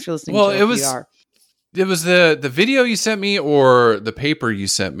thanks for listening. Well, Jill, it was the video you sent me or the paper you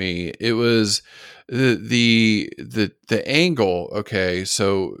sent me. It was the angle. Okay.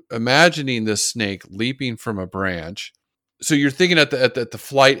 So imagining this snake leaping from a branch. So you're thinking at the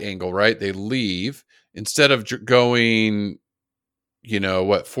flight angle, right? They leave instead of going,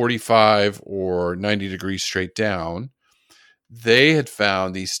 45 or 90 degrees straight down. They had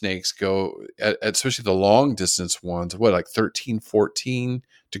found these snakes go, especially the long distance ones, like 13, 14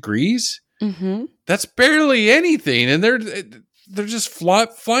 degrees? Mm-hmm. That's barely anything. And they're just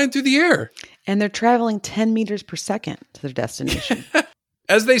flying through the air. And they're traveling 10 meters per second to their destination.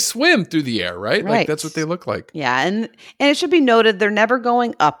 As they swim through the air, right? Like that's what they look like. Yeah. And it should be noted, they're never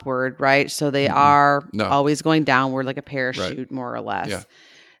going upward, right? So they are always going downward like a parachute, more or less. Yeah.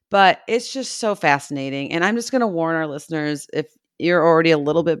 But it's just so fascinating. And I'm just going to warn our listeners, if you're already a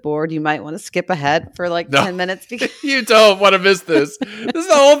little bit bored, you might want to skip ahead for 10 minutes. Because you don't want to miss this. This is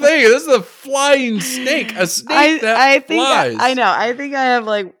the whole thing. This is a flying snake. A snake that flies. I know. I think I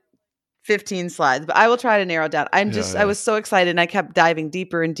have 15 slides, but I will try to narrow it down. I was so excited, and I kept diving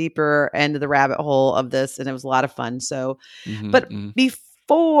deeper and deeper into the rabbit hole of this, and it was a lot of fun. So,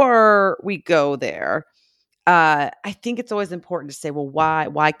 before we go there, I think it's always important to say, well,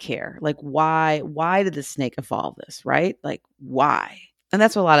 why care? Why did the snake evolve this, right? Why? And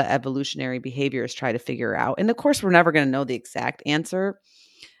that's what a lot of evolutionary behaviorists try to figure out. And of course, we're never going to know the exact answer,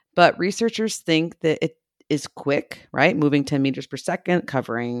 but researchers think that it is quick, right? Moving 10 meters per second,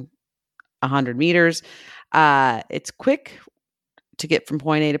 covering 100 meters. It's quick to get from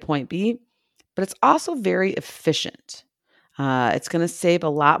point A to point B, but it's also very efficient. It's going to save a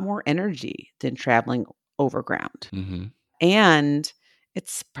lot more energy than traveling over ground. Mm-hmm. And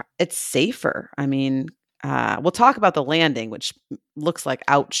it's safer. I mean, we'll talk about the landing, which looks like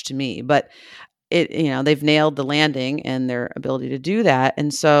ouch to me, but they've nailed the landing and their ability to do that.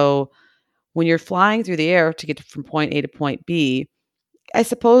 And so when you're flying through the air to get from point A to point B, I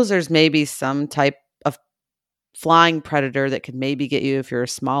suppose there's maybe some type of flying predator that could maybe get you if you're a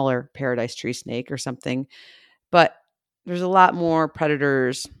smaller paradise tree snake or something. But there's a lot more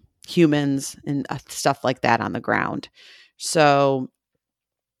predators, humans, and stuff like that on the ground. So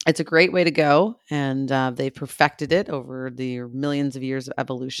it's a great way to go. And they perfected it over the millions of years of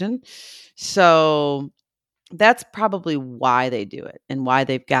evolution. So that's probably why they do it and why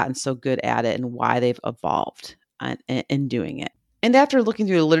they've gotten so good at it and why they've evolved in doing it. And after looking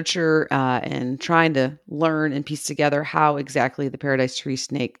through the literature and trying to learn and piece together how exactly the paradise tree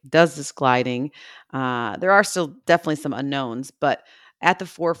snake does this gliding, there are still definitely some unknowns. But at the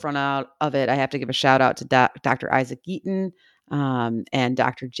forefront of it, I have to give a shout out to Dr. Isaac Eaton and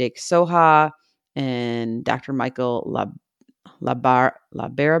Dr. Jake Soha and Dr. Michael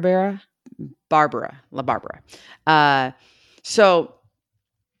LaBarbera. So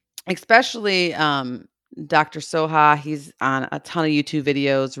especially Dr. Soha, he's on a ton of YouTube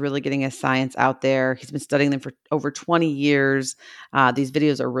videos, really getting his science out there. He's been studying them for over 20 years. These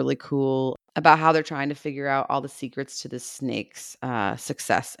videos are really cool about how they're trying to figure out all the secrets to the snake's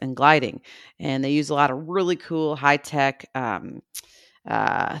success in gliding. And they use a lot of really cool high-tech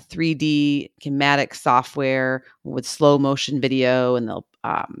 3D kinematic software with slow motion video, and they'll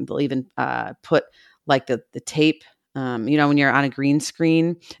even put the tape. When you're on a green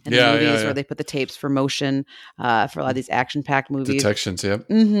screen in the movies where they put the tapes for motion for a lot of these action-packed movies. Detections, yeah.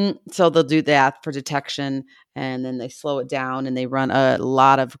 Mm-hmm. So they'll do that for detection, and then they slow it down, and they run a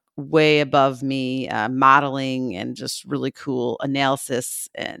lot of way above me modeling and just really cool analysis.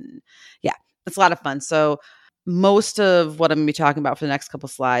 And yeah, it's a lot of fun. So most of what I'm going to be talking about for the next couple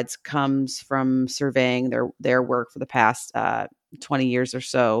slides comes from surveying their work for the past 20 years or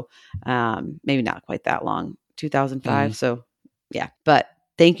so. Maybe not quite that long. 2005. So yeah, but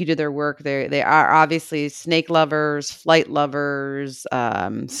thank you to their work. They are obviously snake lovers, flight lovers.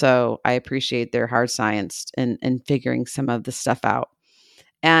 So I appreciate their hard science and figuring some of the stuff out.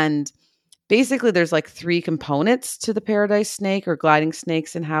 And basically, there's like 3 components to the paradise snake or gliding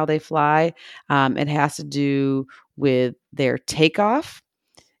snakes and how they fly. It has to do with their takeoff,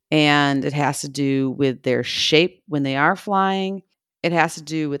 and it has to do with their shape when they are flying. It has to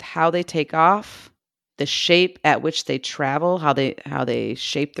do with how they take off, the shape at which they travel, how they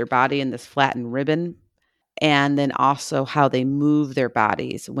shape their body in this flattened ribbon, and then also how they move their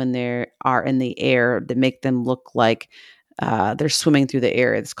bodies when they are in the air that make them look like they're swimming through the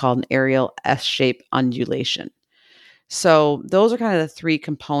air. It's called an aerial S-shape undulation. So those are kind of the 3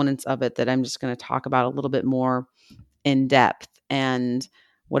 components of it that I'm just going to talk about a little bit more in depth. And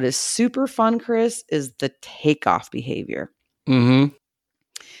what is super fun, Chris, is the takeoff behavior. Mm-hmm.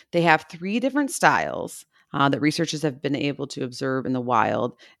 They have 3 different styles that researchers have been able to observe in the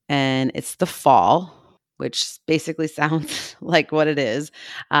wild. And it's the fall, which basically sounds like what it is.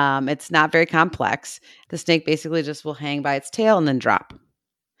 It's not very complex. The snake basically just will hang by its tail and then drop.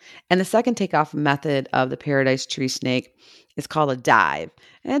 And the second takeoff method of the paradise tree snake is called a dive.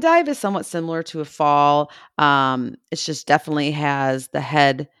 And a dive is somewhat similar to a fall. It just definitely has the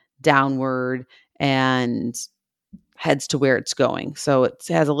head downward and heads to where it's going. So it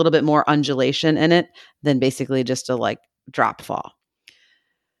has a little bit more undulation in it than basically just a like drop fall.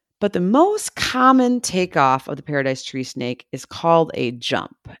 But the most common takeoff of the paradise tree snake is called a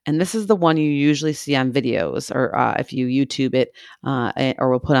jump. And this is the one you usually see on videos or if you YouTube it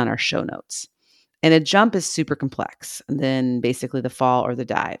or we'll put on our show notes. And a jump is super complex. And then basically the fall or the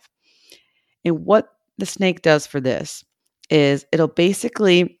dive. And what the snake does for this is it'll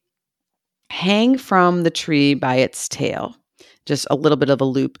basically hang from the tree by its tail, just a little bit of a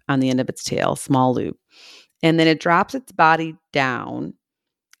loop on the end of its tail, small loop. And then it drops its body down,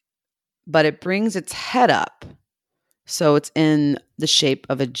 but it brings its head up. So it's in the shape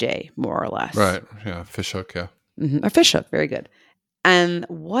of a J, more or less. Right. Yeah. Fish hook. Yeah. A fish hook. Very good. And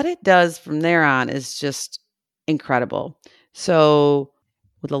what it does from there on is just incredible. So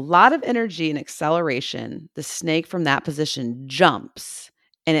with a lot of energy and acceleration, the snake from that position jumps,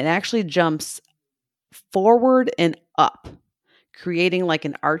 and it actually jumps forward and up, creating like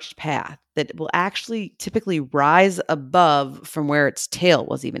an arched path that will actually typically rise above from where its tail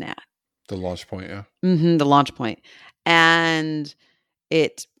was even at. The launch point. Yeah. The launch point. And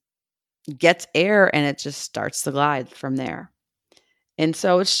it gets air and it just starts to glide from there. And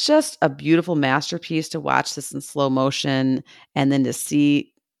so it's just a beautiful masterpiece to watch this in slow motion and then to see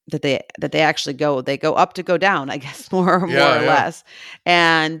that they actually go up to go down, I guess, more or less.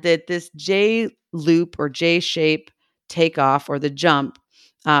 And that this J loop or J shape takeoff or the jump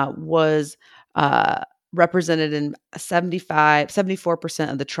was represented in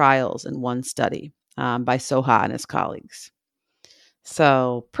 74% of the trials in one study by Soha and his colleagues.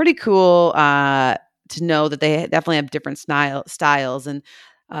 So pretty cool to know that they definitely have different styles. And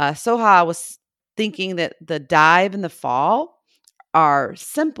Soha was thinking that the dive and the fall are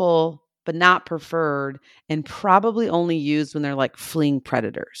simple, but not preferred, and probably only used when they're like fleeing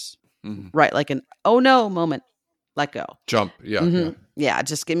predators, right? Like an, oh no moment, let go. Jump. Yeah. Yeah.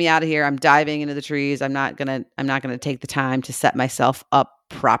 Just get me out of here. I'm diving into the trees. I'm not going to take the time to set myself up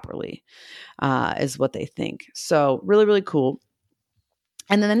properly, is what they think. So really, really cool.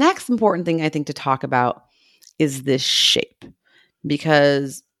 And then the next important thing I think to talk about is this shape,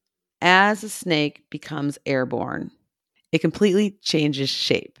 because as a snake becomes airborne, it completely changes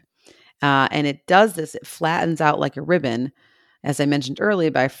shape. And it does this, it flattens out like a ribbon, as I mentioned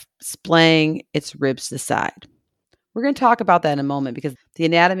earlier, by splaying its ribs to the side. We're going to talk about that in a moment because the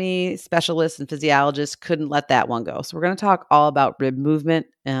anatomy specialists and physiologists couldn't let that one go. So we're going to talk all about rib movement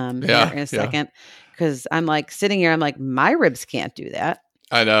here in a second, because I'm like sitting here, I'm like, my ribs can't do that.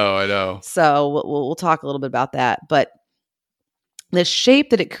 I know. So we'll talk a little bit about that. But the shape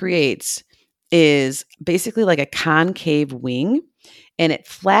that it creates is basically like a concave wing, and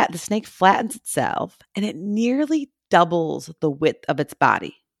the snake flattens itself and it nearly doubles the width of its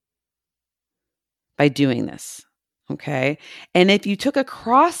body by doing this. Okay. And if you took a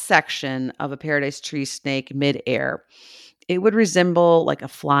cross section of a paradise tree snake midair, it would resemble like a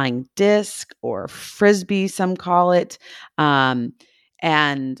flying disc or a frisbee, some call it.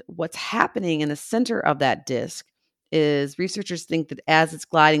 And what's happening in the center of that disc is researchers think that as it's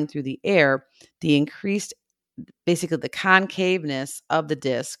gliding through the air, basically the concaveness of the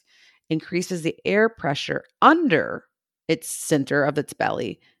disc increases the air pressure under its center of its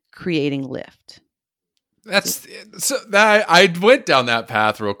belly, creating lift. That's so that I went down that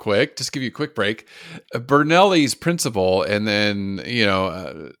path real quick. Just give you a quick break. Bernoulli's principle, and then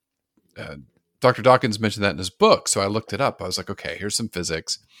Dr. Dawkins mentioned that in his book. So I looked it up. I was like, okay, here's some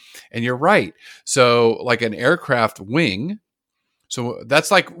physics, and you're right. So like an aircraft wing. So that's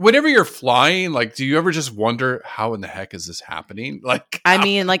like whenever you're flying, like, do you ever just wonder how in the heck is this happening? Like, I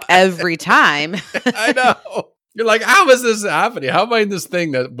mean, like every time. I know. You're like, how is this happening? How am I in this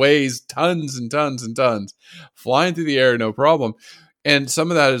thing that weighs tons and tons and tons flying through the air? No problem. And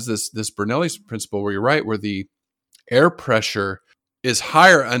some of that is this Bernoulli's principle where you're right, where the air pressure is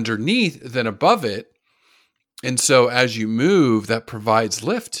higher underneath than above it. And so as you move, that provides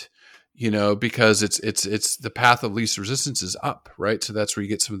lift, because it's the path of least resistance is up, right? So that's where you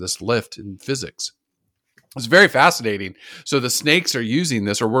get some of this lift in physics. It's very fascinating. So the snakes are using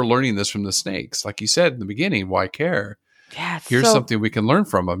this, or we're learning this from the snakes. Like you said in the beginning, why care? Yeah, Here's something we can learn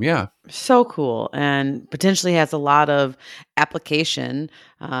from them. Yeah. So cool. And potentially has a lot of application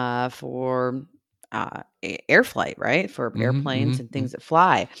for air flight, right? For airplanes and things that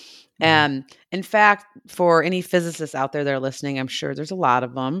fly. And in fact, for any physicists out there that are listening, I'm sure there's a lot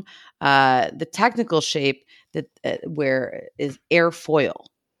of them. The technical shape that where is airfoil.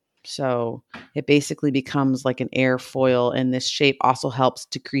 So it basically becomes like an airfoil, and this shape also helps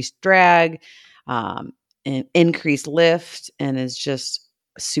decrease drag and increase lift, and is just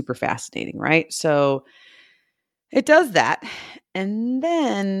super fascinating, right? So it does that. And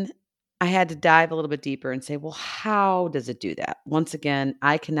then I had to dive a little bit deeper and say, well, how does it do that? Once again,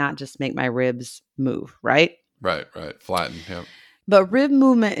 I cannot just make my ribs move, right? Right. Flatten. Yeah. But rib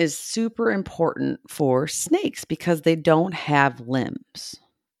movement is super important for snakes because they don't have limbs.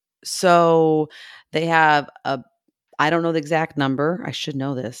 So they have I don't know the exact number. I should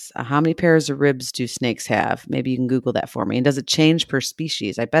know this. How many pairs of ribs do snakes have? Maybe you can Google that for me. And does it change per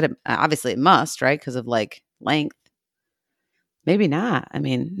species? I bet obviously it must, right? Because of like length. Maybe not. I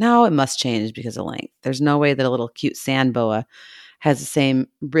mean, no, it must change because of length. There's no way that a little cute sand boa has the same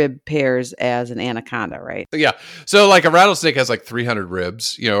rib pairs as an anaconda, right? Yeah. So like a rattlesnake has like 300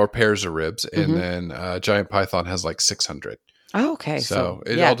 ribs, or pairs of ribs. And then a giant python has like 600. Oh, okay. So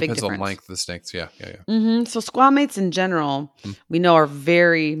it all depends on length of the snakes. Yeah. So squamates in general, we know are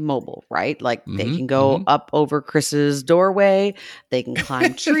very mobile, right? Like they can go up over Chris's doorway. They can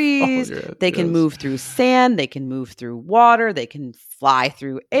climb trees. They can move through sand. They can move through water. They can fly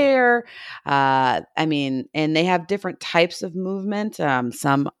through air. And they have different types of movement.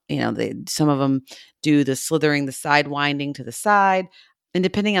 Some of them do the slithering, the side winding to the side. And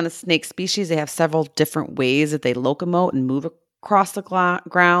depending on the snake species, they have several different ways that they locomote and move across the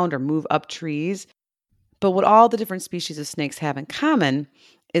ground or move up trees. But what all the different species of snakes have in common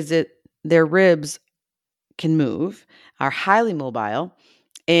is that their ribs can move, are highly mobile,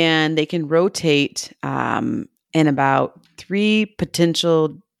 and they can rotate in about 3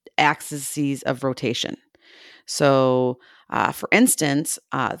 potential axes of rotation. So, for instance,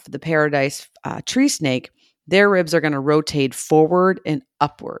 the paradise tree snake, their ribs are going to rotate forward and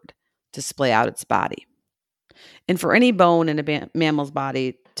upward to splay out its body. And for any bone in a mammal's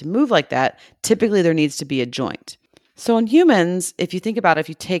body to move like that, typically there needs to be a joint. So in humans, if you think about it, if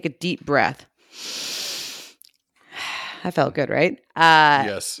you take a deep breath, that felt good, right?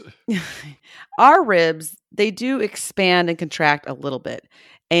 Yes. Our ribs, they do expand and contract a little bit.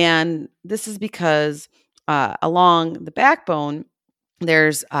 And this is because along the backbone,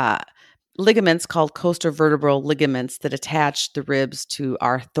 there's ligaments called costovertebral ligaments that attach the ribs to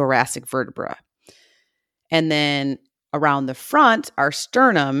our thoracic vertebra. And then around the front, our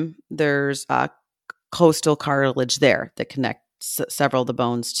sternum, there's costal cartilage there that connects several of the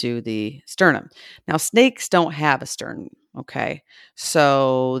bones to the sternum. Now, snakes don't have a sternum, okay?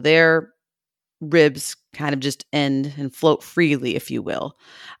 So their ribs kind of just end and float freely, if you will.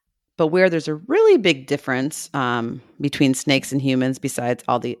 But where there's a really big difference between snakes and humans, besides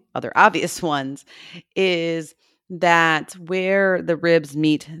all the other obvious ones, is that where the ribs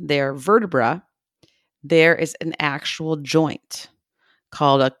meet their vertebra, there is an actual joint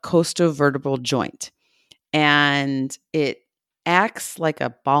called a costovertebral joint. And it acts like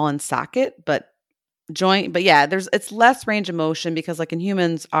a ball and socket, but it's less range of motion because like in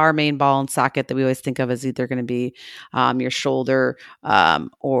humans, our main ball and socket that we always think of is either going to be your shoulder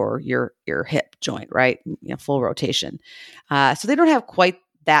or your hip joint, right? Full rotation. So they don't have quite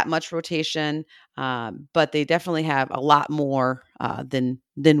that much rotation, but they definitely have a lot more than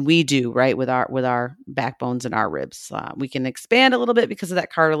we do, right? With our backbones and our ribs. We can expand a little bit because of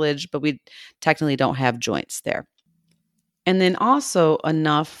that cartilage, but we technically don't have joints there. And then also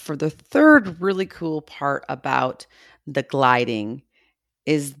enough for the third really cool part about the gliding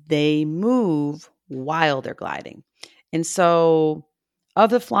is they move while they're gliding. And so of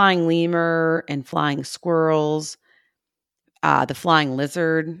the flying lemur and flying squirrels, the flying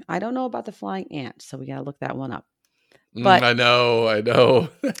lizard, I don't know about the flying ant, so we got to look that one up. But I know.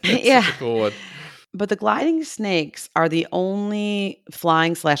 That's Yeah. such a cool one. But the gliding snakes are the only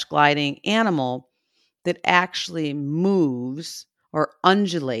flying/gliding animal that actually moves or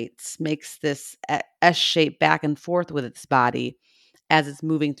undulates, makes this S shape back and forth with its body as it's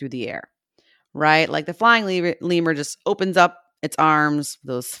moving through the air, right? Like the flying lemur just opens up its arms,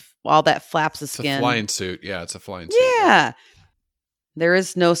 all that flaps of It's skin. a flying suit. Yeah, it's a flying suit. Yeah. There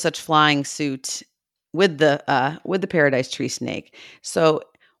is no such flying suit with the paradise tree snake. So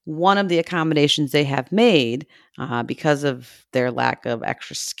one of the accommodations they have made, because of their lack of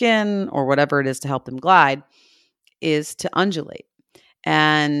extra skin or whatever it is to help them glide, is to undulate.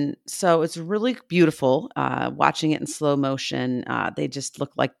 And so it's really beautiful watching it in slow motion. They just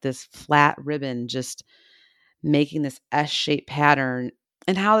look like this flat ribbon just making this S-shaped pattern.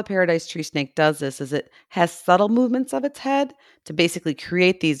 And how the paradise tree snake does this is it has subtle movements of its head to basically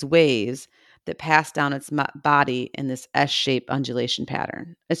create these waves that pass down its body in this S-shaped undulation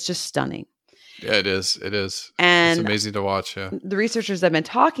pattern. It's just stunning. Yeah, it is. It is. And it's amazing to watch. Yeah. The researchers I've been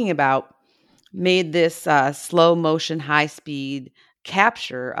talking about made this slow motion, high speed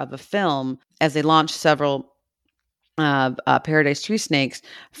capture of a film as they launched several paradise tree snakes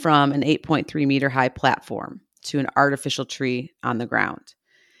from an 8.3 meter high platform to an artificial tree on the ground.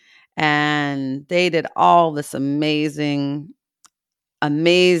 And they did all this amazing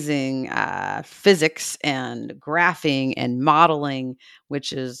physics and graphing and modeling,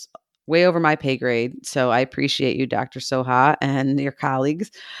 which is way over my pay grade. So I appreciate you, Dr. Soha, and your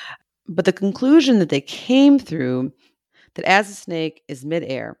colleagues. But the conclusion that they came through, that as a snake is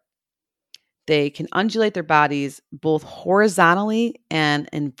midair, they can undulate their bodies both horizontally and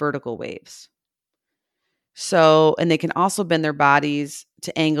in vertical waves. So, and they can also bend their bodies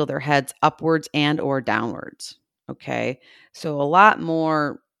to angle their heads upwards and or downwards. Okay. So a lot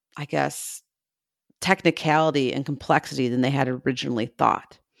more, I guess, technicality and complexity than they had originally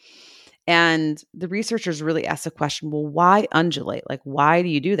thought. And the researchers really asked the question, well, why undulate? Like, why do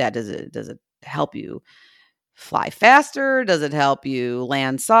you do that? Does it help you fly faster? Does it help you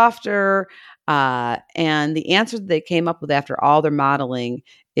land softer? And the answer that they came up with after all their modeling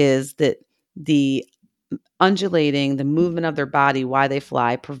is that the undulating, the movement of their body while they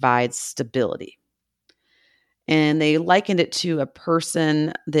fly, provides stability. And they likened it to a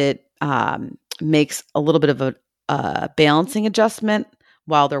person that makes a little bit of a balancing adjustment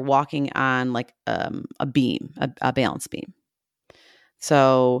while they're walking on like a beam, a balance beam.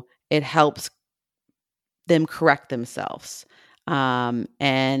 So it helps them correct themselves.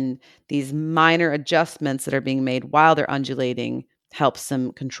 And these minor adjustments that are being made while they're undulating helps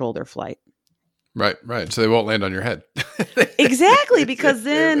them control their flight. Right. So they won't land on your head. Exactly, because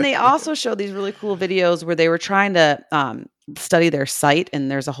then they also show these really cool videos where they were trying to study their sight.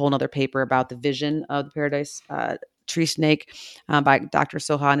 And there's a whole other paper about the vision of the paradise tree snake by Dr.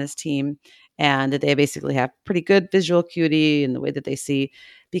 Soha and his team. And that they basically have pretty good visual acuity in the way that they see,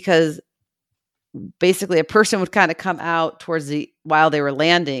 because basically a person would kind of come out while they were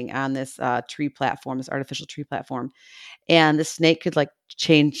landing on this tree platform, this artificial tree platform. And the snake could like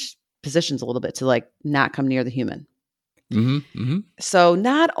change positions a little bit to like not come near the human. Mm-hmm, mm-hmm. So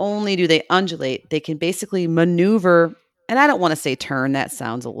not only do they undulate, they can basically maneuver, and I don't want to say turn, that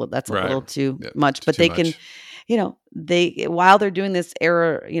sounds a little too much, but they can, while they're doing this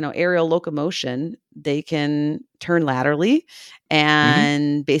aerial locomotion, they can turn laterally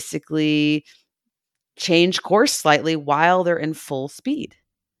and basically change course slightly while they're in full speed.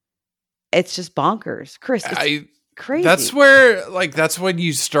 It's just bonkers. Chris, it's crazy. That's when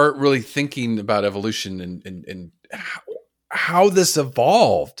you start really thinking about evolution and how this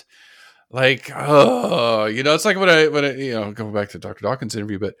evolved. Like, it's like when I going back to Dr. Dawkins'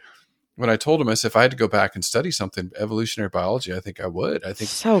 interview, but when I told him, I said, if I had to go back and study something, evolutionary biology, I think I would. I think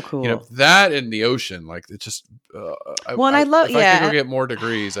so cool. That in the ocean, like it just. I love. If I could go get more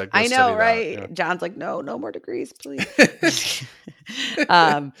degrees, I'd go I know, study right? that, yeah. John's like, no more degrees, please.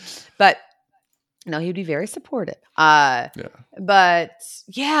 But no, he'd be very supportive. But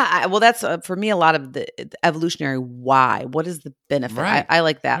yeah, that's for me a lot of the evolutionary why. What is the benefit? Right. I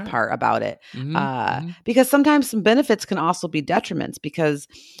like that part about it, because sometimes some benefits can also be detriments. Because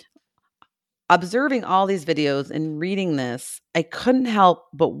observing all these videos and reading this, I couldn't help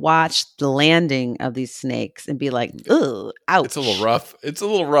but watch the landing of these snakes and be like, "Ugh, ouch!" It's a little rough.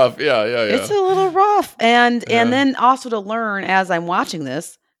 Yeah. It's a little rough, and then also to learn as I'm watching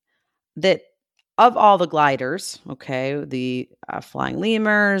this that of all the gliders, okay, the flying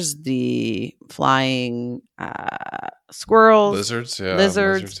lemurs, the flying squirrels, Lizards. Yeah.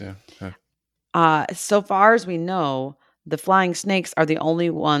 lizards. Yeah. So far as we know, the flying snakes are the only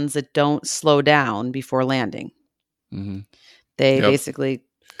ones that don't slow down before landing. Mm-hmm. They Yep. basically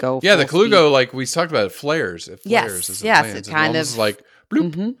go. Yeah, the full speed. Colugo, like we talked about, it flares. It flares as it yes, lands. it kind almost of like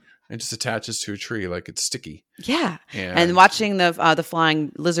bloop, Mhm. it just attaches to a tree like it's sticky. Yeah, and watching the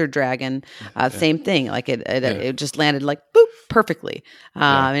flying lizard dragon, same thing. Like it just landed like boop perfectly.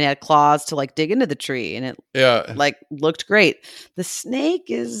 And it had claws to like dig into the tree, and it like looked great. The snake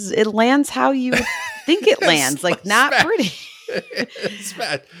it lands how you would think it lands, like not smash. pretty. It's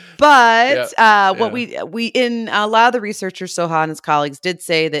bad. But what we in a lot of the researchers, Soha and his colleagues, did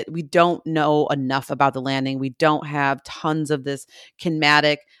say that we don't know enough about the landing. We don't have tons of this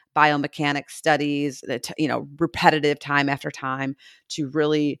kinematic biomechanics studies that, repetitive time after time to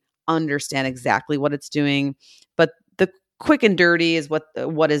really understand exactly what it's doing. But the quick and dirty is what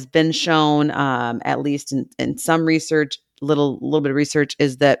has been shown, at least in some research, little bit of research,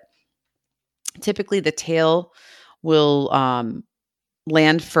 is that typically the tail will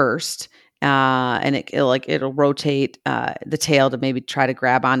land first, and it'll rotate the tail to maybe try to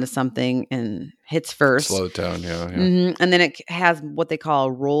grab onto something and hits first. Slow it down, yeah. And then it has what they call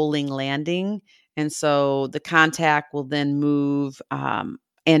a rolling landing, and so the contact will then move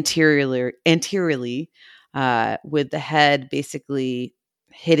anteriorly with the head basically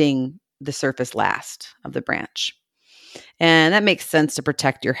hitting the surface last of the branch. And that makes sense to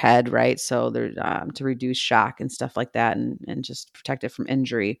protect your head, right? So there's to reduce shock and stuff like that, and just protect it from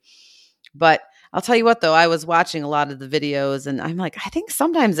injury. But I'll tell you what, though, I was watching a lot of the videos, and I'm like, I think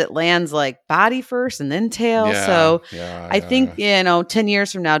sometimes it lands like body first and then tail. I think 10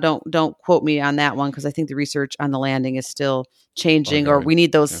 years from now, don't quote me on that one, because I think the research on the landing is still changing, or we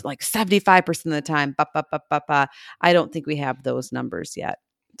need those like 75% of the time. I don't think we have those numbers yet.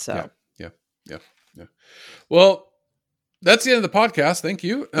 So yeah. Well, that's the end of the podcast. Thank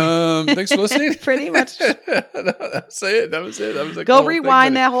you. Thanks for listening. Pretty much. That was it. That was it. Go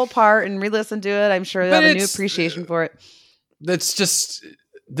rewind that whole part and re-listen to it. I'm sure you'll have a new appreciation for it.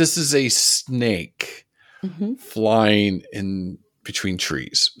 This is a snake flying in between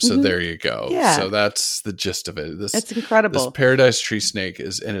trees. So there you go. Yeah. So that's the gist of it. It's incredible. This paradise tree snake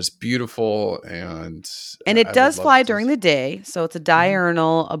it's beautiful, and it does fly during the day. So it's a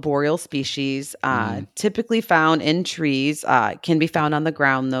diurnal arboreal species, typically found in trees, can be found on the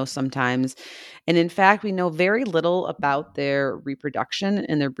ground though sometimes. And in fact, we know very little about their reproduction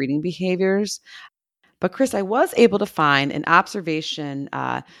and their breeding behaviors. But Chris, I was able to find an observation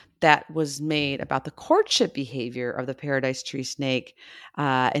that was made about the courtship behavior of the paradise tree snake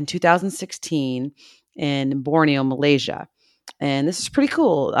in 2016 in Borneo, Malaysia. And this is pretty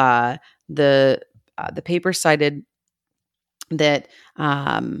cool. The paper cited that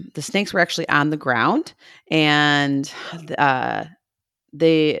the snakes were actually on the ground, and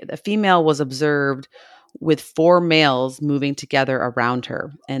the female was observed with 4 males moving together around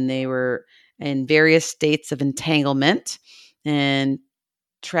her, and they were in various states of entanglement and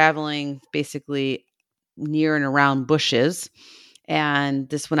traveling basically near and around bushes. And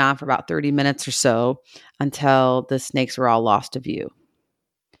this went on for about 30 minutes or so until the snakes were all lost to view.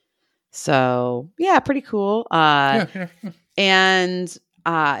 So yeah, pretty cool. And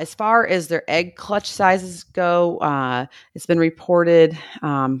as far as their egg clutch sizes go, it's been reported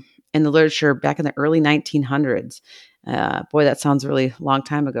in the literature back in the early 1900s. Boy, that sounds really long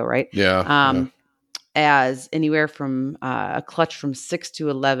time ago, right? Yeah. As anywhere from a clutch from 6 to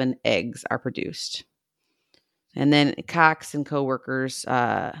 11 eggs are produced. And then Cox and coworkers,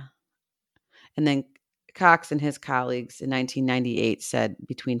 and then Cox and his colleagues in 1998 said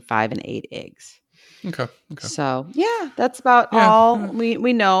between 5 and 8 eggs. Okay. So yeah, that's about all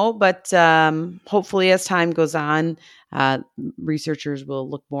we know. But hopefully, as time goes on, researchers will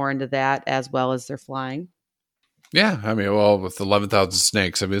look more into that as well as their flying. Yeah, I mean, well, with 11,000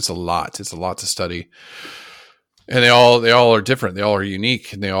 snakes, I mean, it's a lot. It's a lot to study, and they all are different. They all are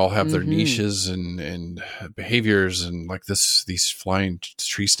unique, and they all have their niches and behaviors. And like these flying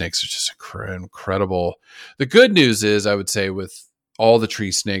tree snakes are just incredible. The good news is, I would say, with all the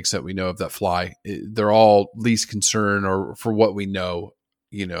tree snakes that we know of that fly, they're all least concern, or for what we know,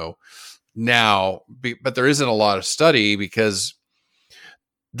 now. But there isn't a lot of study because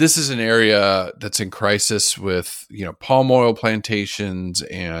this is an area that's in crisis with, palm oil plantations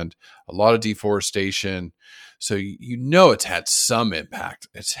and a lot of deforestation. So, it's had some impact.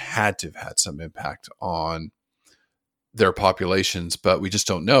 It's had to have had some impact on their populations, but we just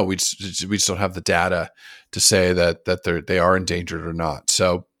don't know. We just don't have the data to say that they are endangered or not.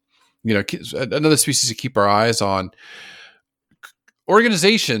 So another species to keep our eyes on.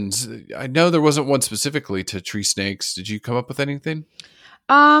 Organizations, I know there wasn't one specifically to tree snakes. Did you come up with anything?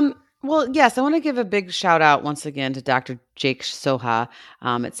 Well, yes, I want to give a big shout out once again to Dr. Jake Socha.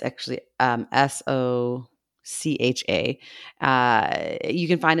 It's actually Socha. You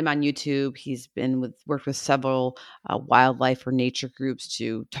can find him on YouTube. He's worked with several wildlife or nature groups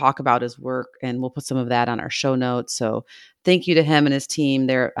to talk about his work, and we'll put some of that on our show notes. So thank you to him and his team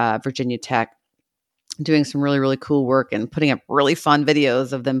there at Virginia Tech, doing some really, really cool work and putting up really fun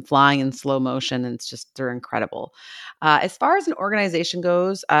videos of them flying in slow motion. And they're incredible. As far as an organization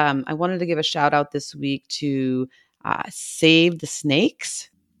goes, I wanted to give a shout out this week to Save the Snakes.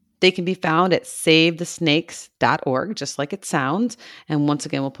 They can be found at savethesnakes.org, just like it sounds. And once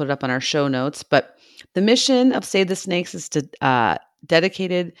again, we'll put it up on our show notes. But the mission of Save the Snakes is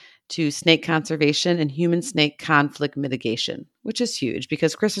dedicated to snake conservation and human snake conflict mitigation, which is huge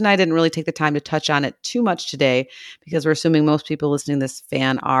because Chris and I didn't really take the time to touch on it too much today because we're assuming most people listening to this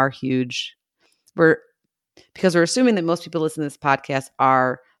are huge. Because we're assuming that most people listening to this podcast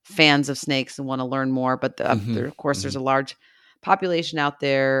are fans of snakes and want to learn more. But of course, there's a large population out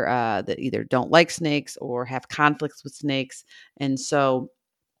there that either don't like snakes or have conflicts with snakes. And so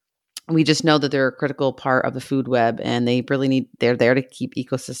we just know that they're a critical part of the food web and they're there to keep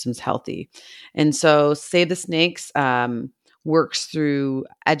ecosystems healthy. And so Save the Snakes works through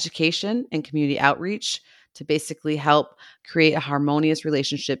education and community outreach to basically help create a harmonious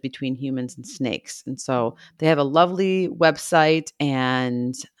relationship between humans and snakes. And so they have a lovely website,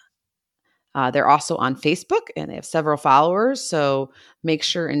 and they're also on Facebook, and they have several followers. So make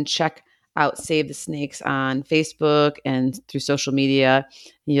sure and check out Save the Snakes on Facebook and through social media.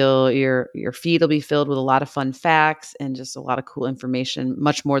 Your feed will be filled with a lot of fun facts and just a lot of cool information,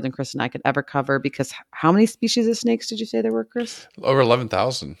 much more than Chris and I could ever cover. Because how many species of snakes did you say there were, Chris? Over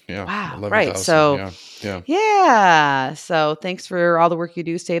 11,000. Yeah. Wow. 11, right. 000. So yeah. So thanks for all the work you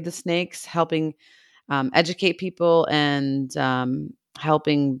do, Save the Snakes, helping educate people and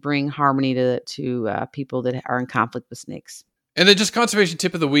helping bring harmony to people that are in conflict with snakes. And then just conservation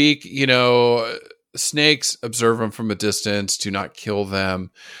tip of the week, snakes, observe them from a distance, do not kill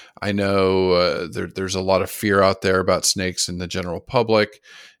them. I know there's a lot of fear out there about snakes in the general public.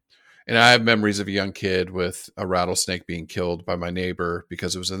 And I have memories of a young kid with a rattlesnake being killed by my neighbor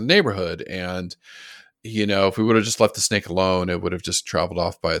because it was in the neighborhood. And, if we would have just left the snake alone, it would have just traveled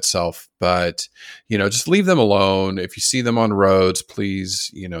off by itself. But, just leave them alone. If you see them on roads,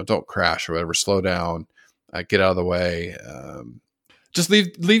 please, don't crash or whatever, slow down. Get out of the way. Just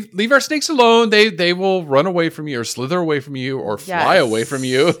leave our snakes alone. They will run away from you or slither away from you or fly away from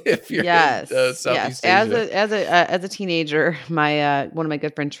you if you're in Southeast Asia. As a teenager, my one of my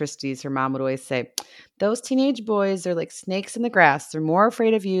good friend Tristy's, her mom would always say, "Those teenage boys, they're like snakes in the grass. They're more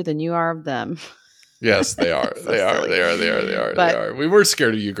afraid of you than you are of them." Yes, they are. They are. We were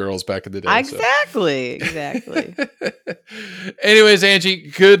scared of you girls back in the day. Exactly. Anyways, Angie,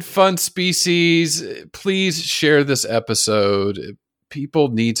 good fun species. Please share this episode. People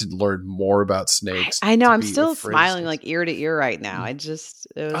need to learn more about snakes. I know. I'm still smiling like ear to ear right now.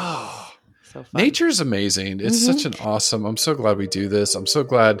 So fun. Nature is amazing. It's such an awesome. I'm so glad we do this. I'm so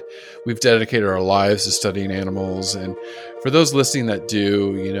glad we've dedicated our lives to studying animals. And for those listening that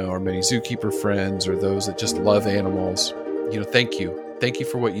do, our many zookeeper friends or those that just love animals, thank you. Thank you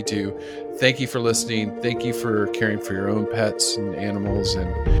for what you do. Thank you for listening. Thank you for caring for your own pets and animals.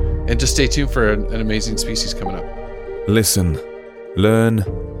 And just stay tuned for an amazing species coming up. Listen, learn,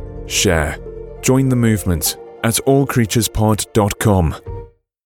 share. Join the movement at allcreaturespod.com.